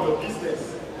none of your business.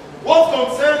 What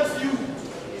concerns you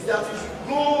is that you should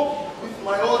go with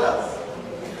my orders.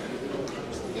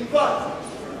 In fact,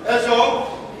 Esho,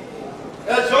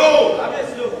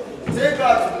 take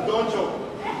her to the dungeon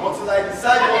until I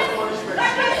decide what punishment she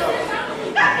shall.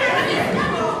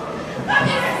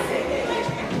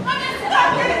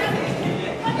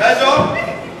 Esho,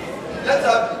 let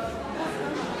her be.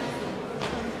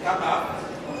 Kaka,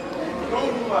 young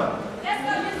woman.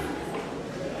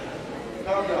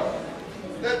 Calm down.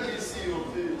 Let me see your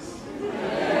face.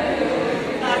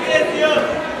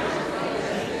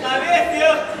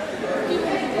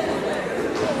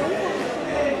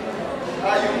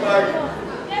 Are you married?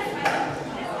 Yes, madam.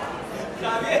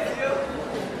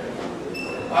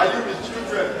 Are you with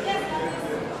children? Yes,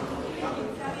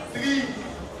 3.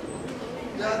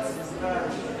 That is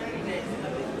nice.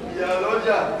 Yeah, Lord,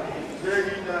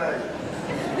 very nice.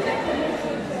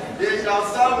 They shall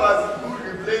serve as good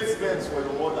replacements for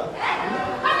your mother.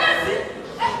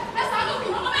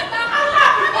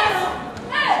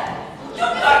 You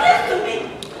do this to me.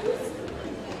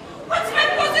 What's my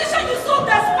position you so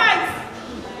despise?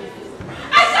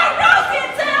 I shall rouse the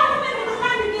entire women in the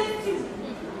land against you.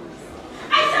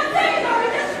 I shall tell you that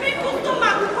with this people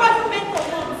stomach before you make for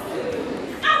once.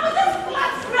 And with this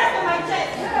flat spread on my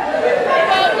chest.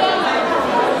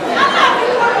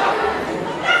 Alaafin Karan.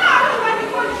 Never have when the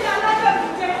country allowed you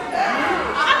to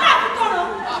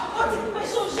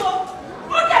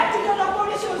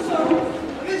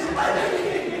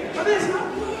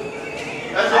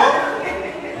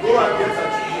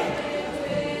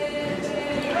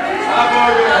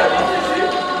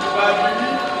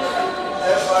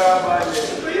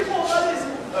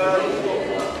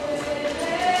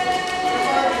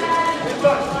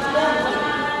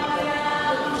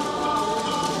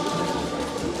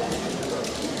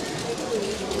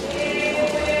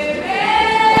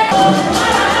Oh,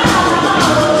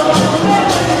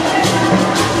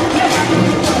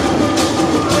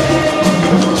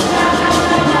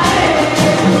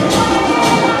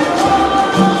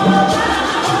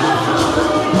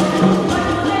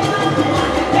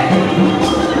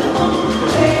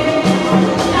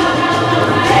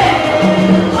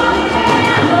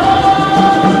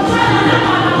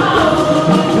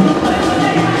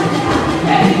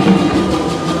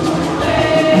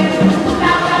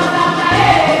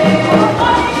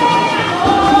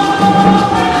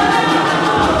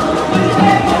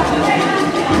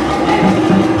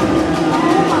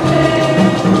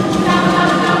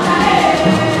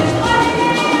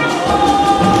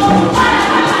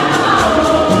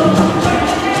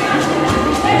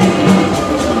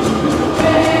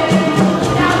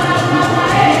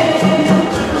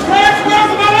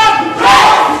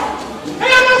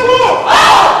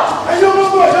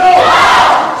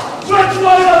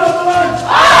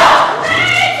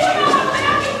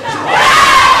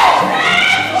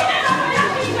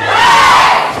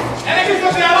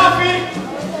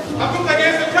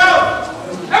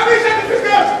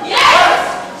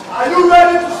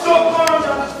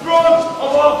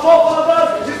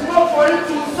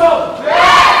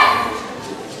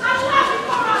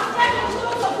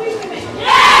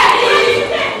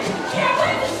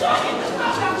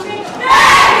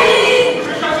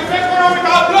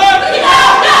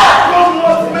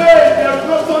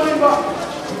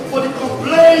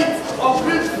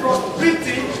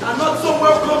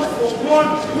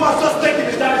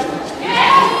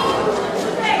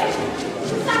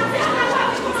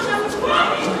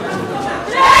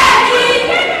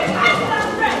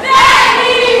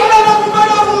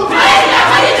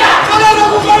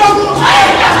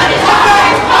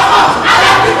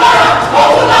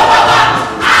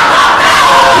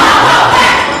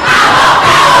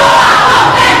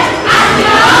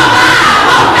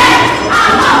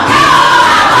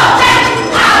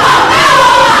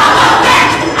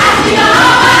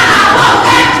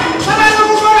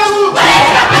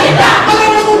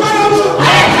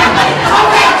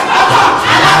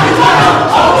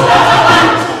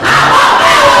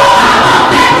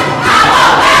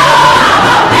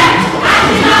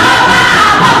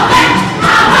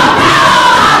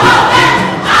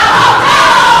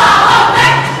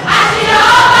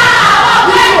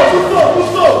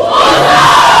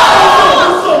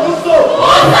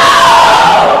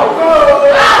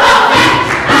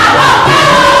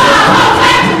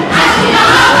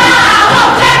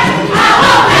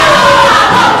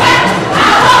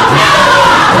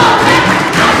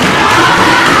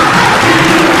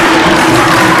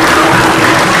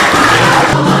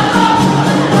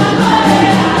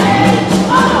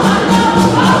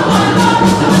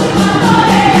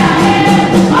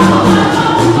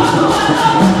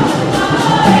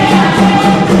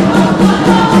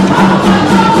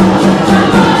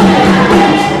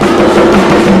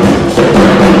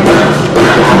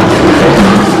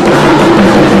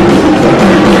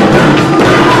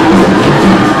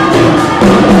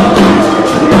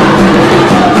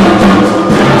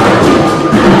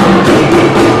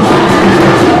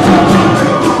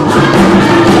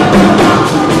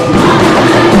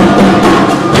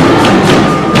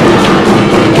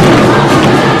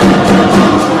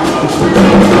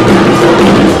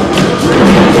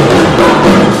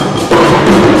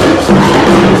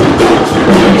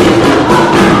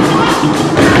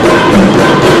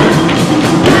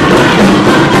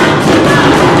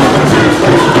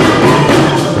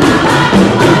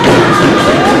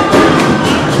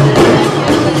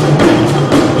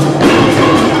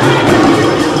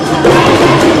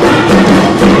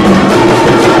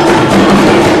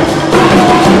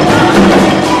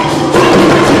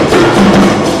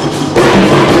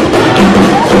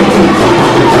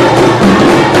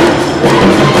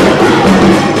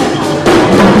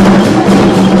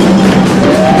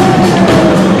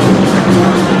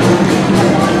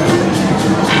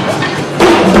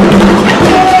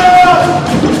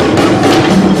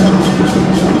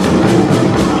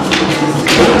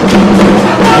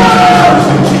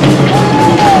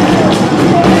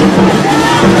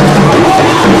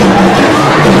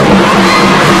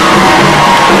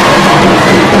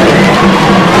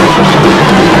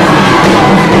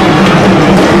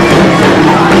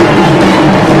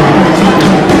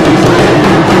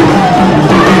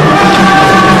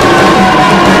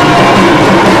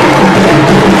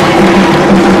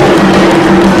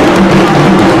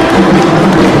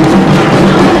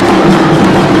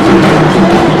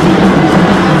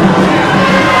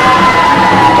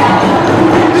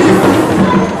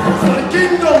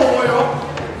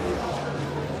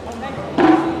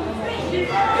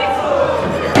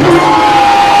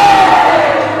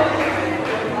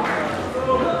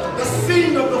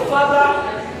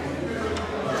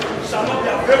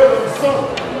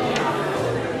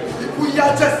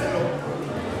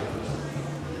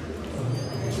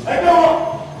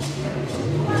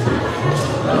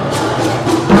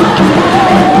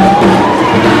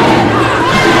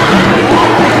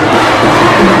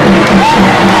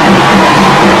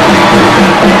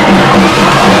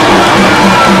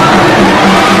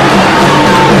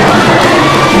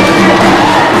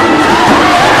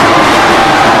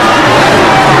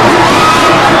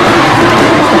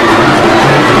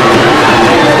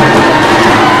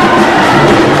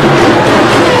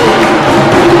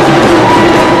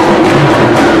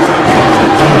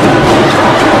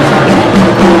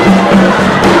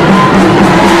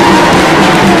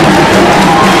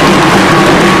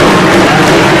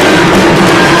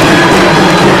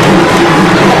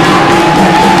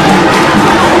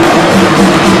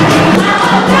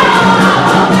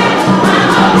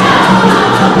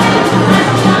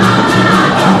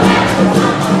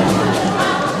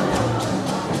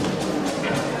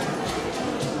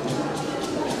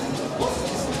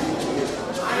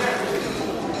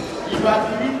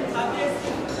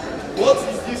 What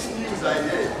is this news I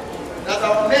hear? That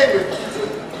our name will be eaten.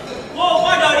 Oh,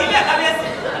 God,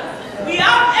 we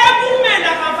have able men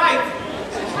that can fight,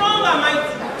 strong and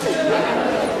mighty.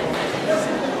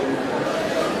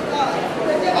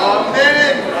 Our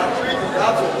men are trained in the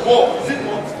art of war, is it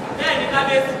not?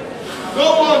 No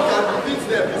one can defeat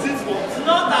them, is it not?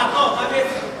 Not at all,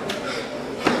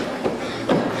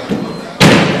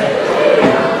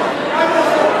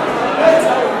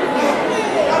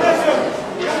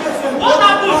 What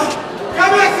happened?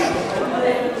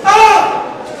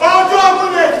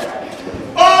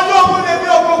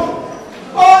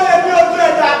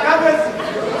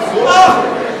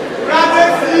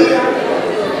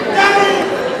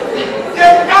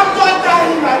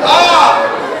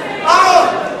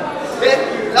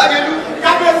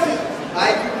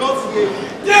 I did not hear you.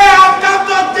 They have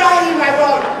captured Daddy, my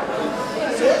lord.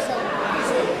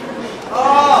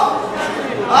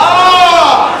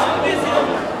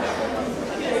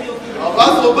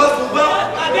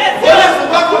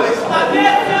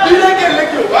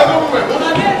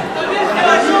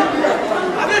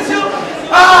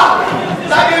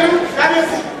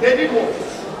 They did what?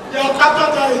 They have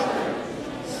captured Daddy.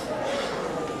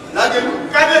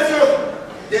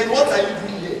 Then what are you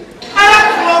doing here? I have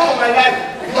to run for my life.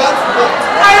 What?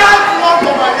 I have to run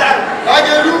for my life.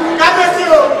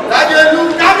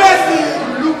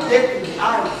 Look dead in the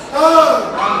eyes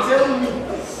and tell me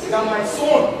that my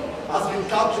son has been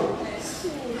captured.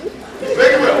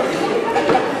 Very well.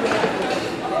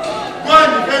 Go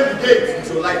and defend the gate with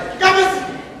your life.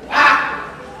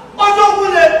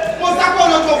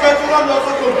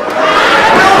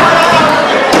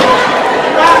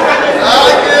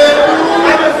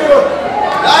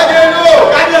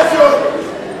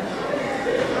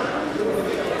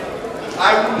 I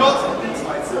will not repeat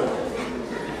myself.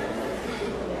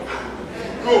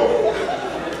 Go.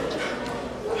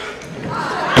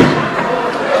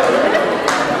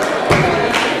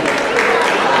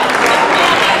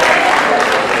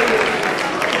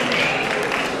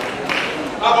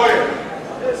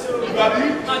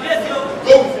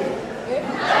 Go with him.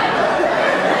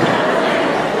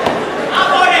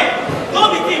 Go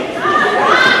with him.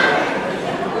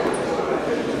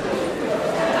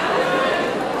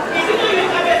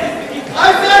 I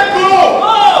said go!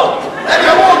 Go! Let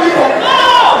your wall be on.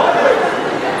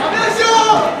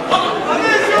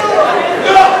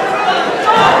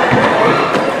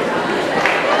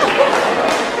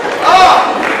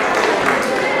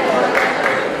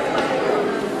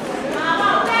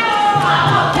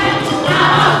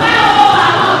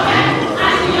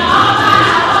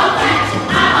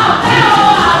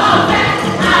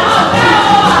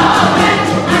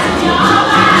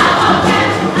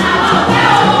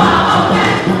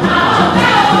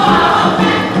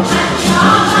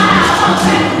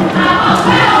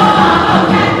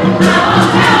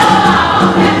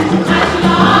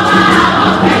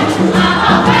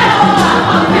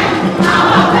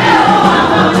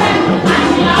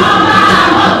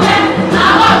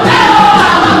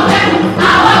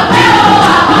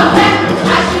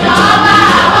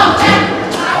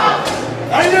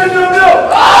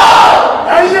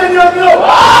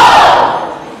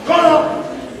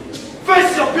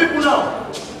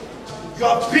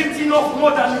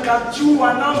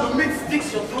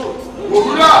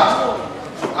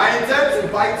 I intend to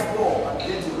bite more and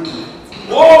get away with it.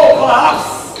 Oh, perhaps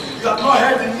you have not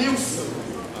heard the news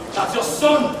that your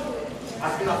son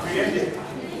has been apprehended.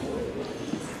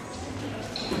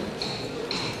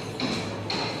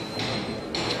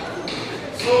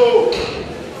 So,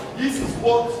 this is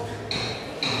the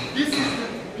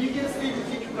biggest thing you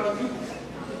think you can do.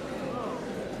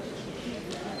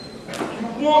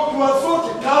 You are such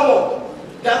a coward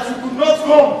that you could not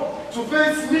come to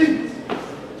face me.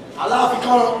 Alaafin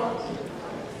Karan,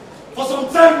 for some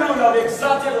time now you have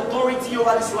exerted authority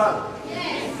over this land.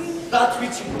 Yes. That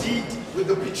which you did with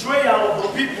the betrayal of the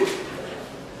people.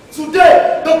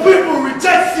 Today, the people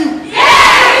reject you.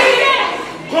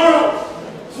 Yes! Karan,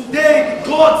 today the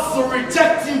gods will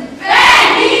reject you.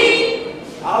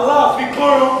 Alaafin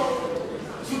Karan,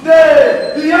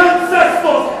 today the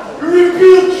ancestors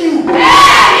rebuke you.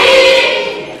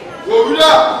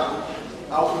 Gorilla,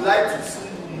 I would like to see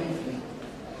you move me.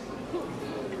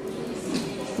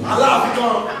 Alaafin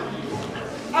Karan,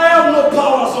 I have no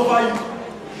powers over you.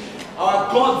 Our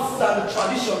gods and the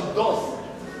tradition does.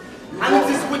 And it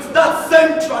is with that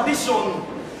same tradition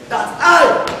that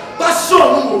I,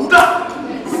 Bashon Uda,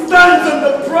 stands in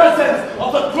the presence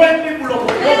of the great people of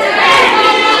the world.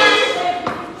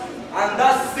 And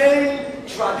that same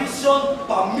tradition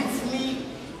permits me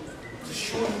to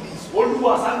show you this.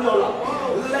 Oluwa Sanyola,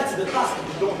 let the task to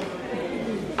be done.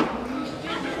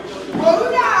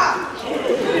 Boruda!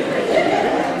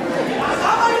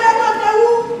 Àsámọ́ ilé tó tẹ́wú.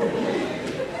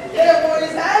 Èèwọ̀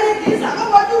ìsáyẹ̀ kì í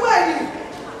sàkọ́bọ̀jú wẹ̀yìn.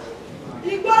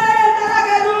 Igbó rere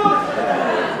tẹ́lẹ̀kẹ́nu.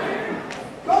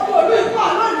 Gbogbo olú ìpọ̀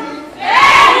lónìí.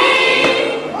 Bẹ́ẹ̀ni!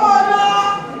 Ọ̀nà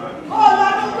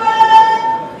ló gbé.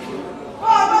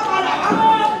 Ọ̀nà padà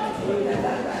wámọ́.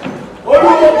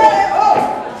 Olúwo!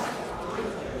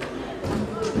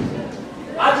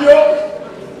 Adio!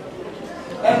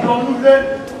 And Onude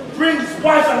bring his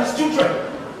wife and his children.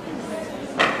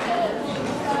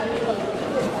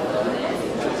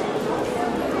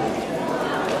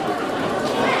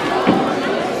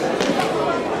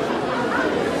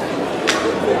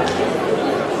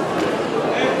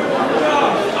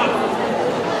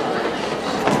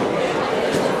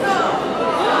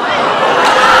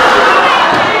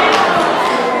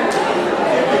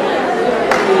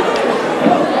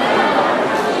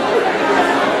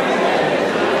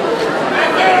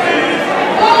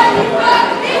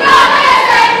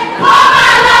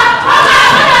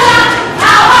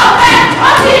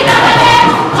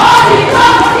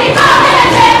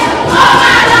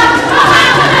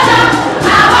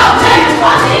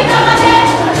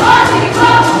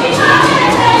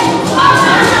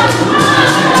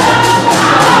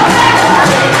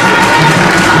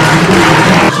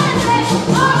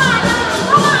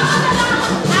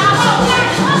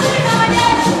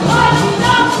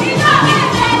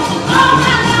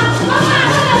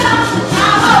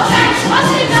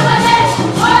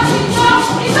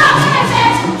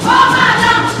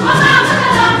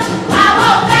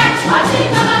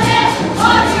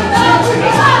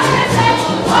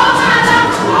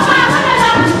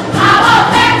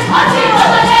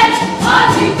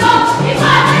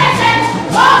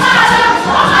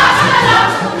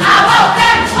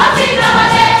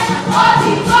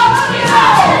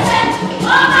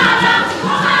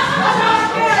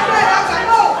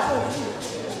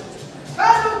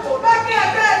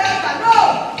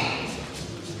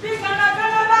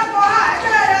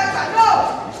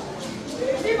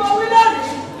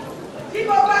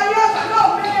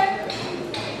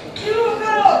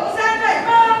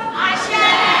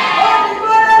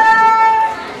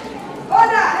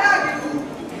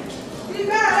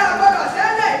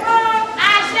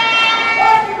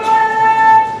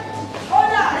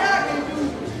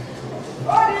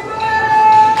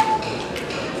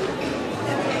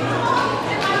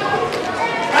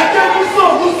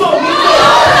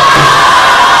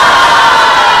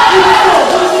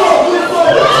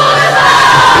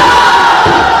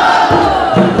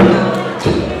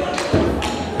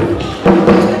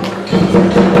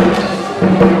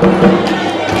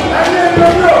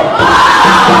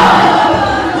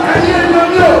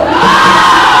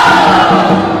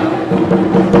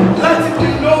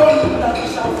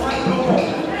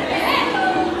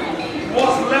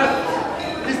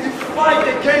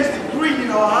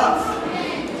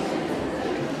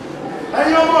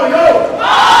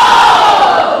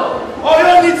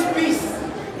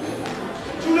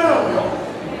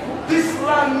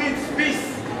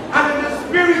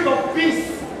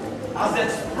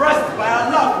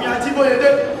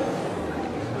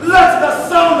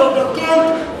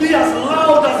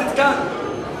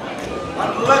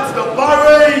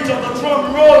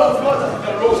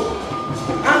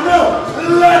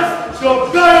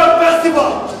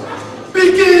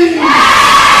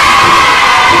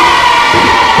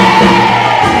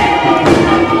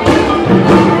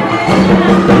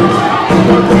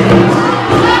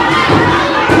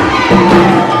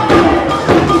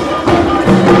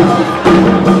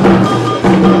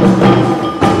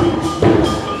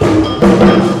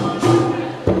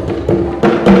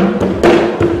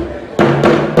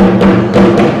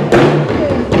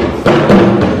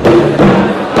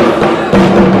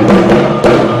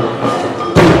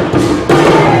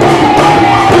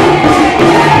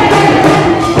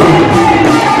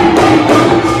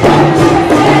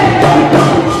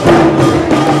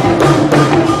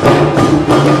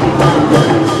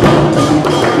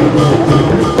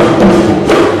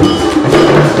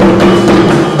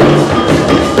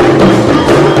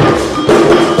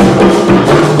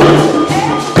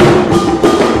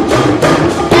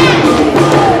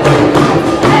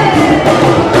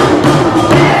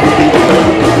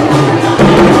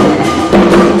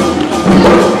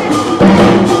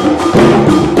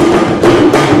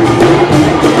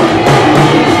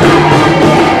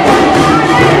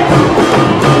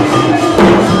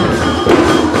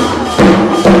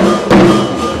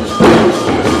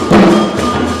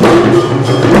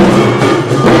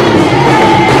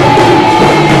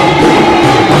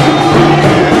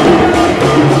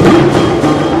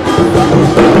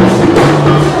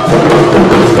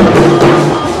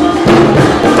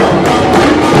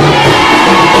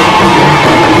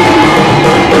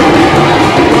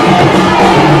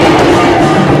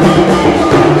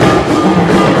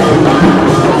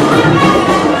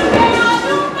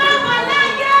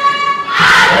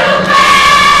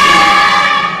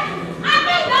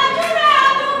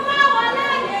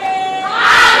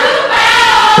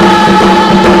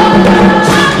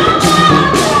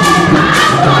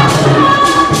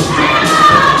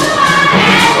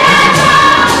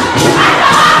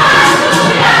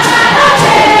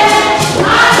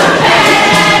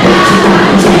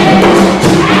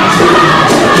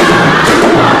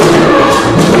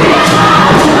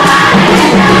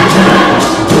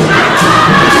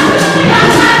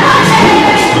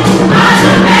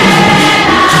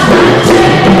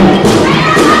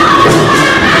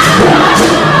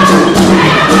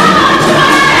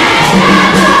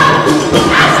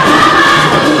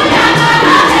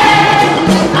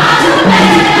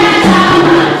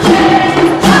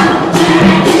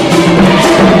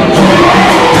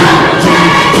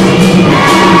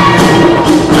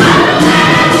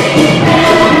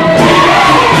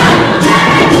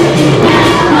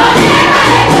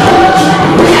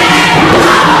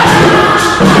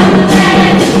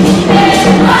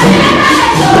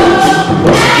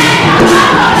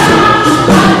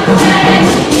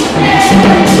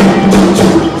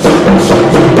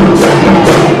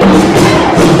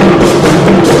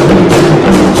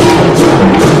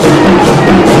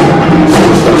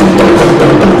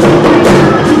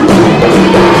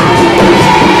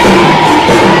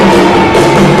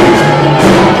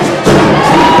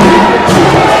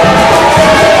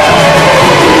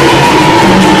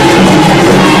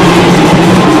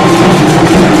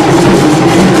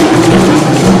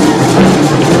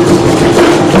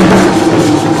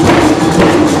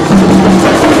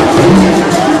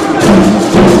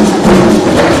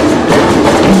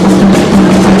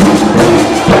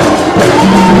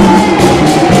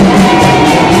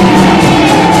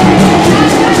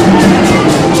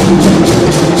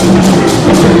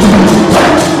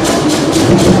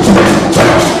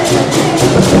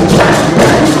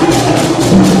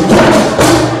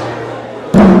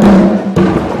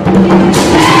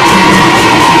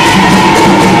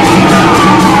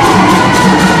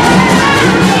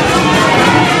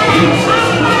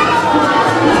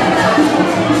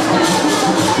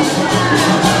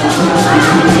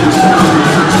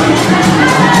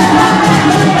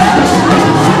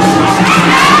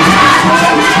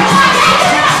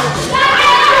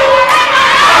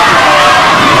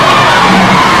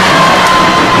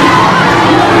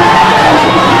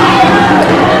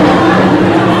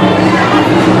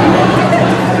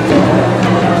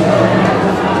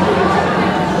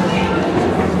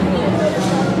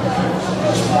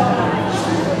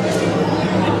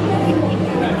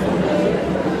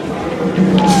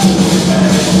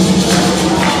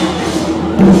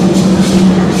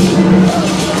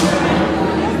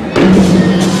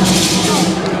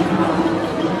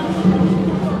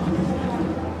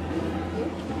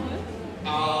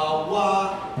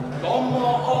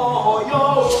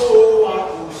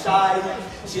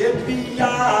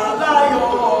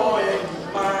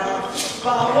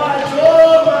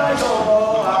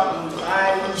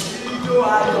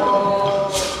 ayọ̀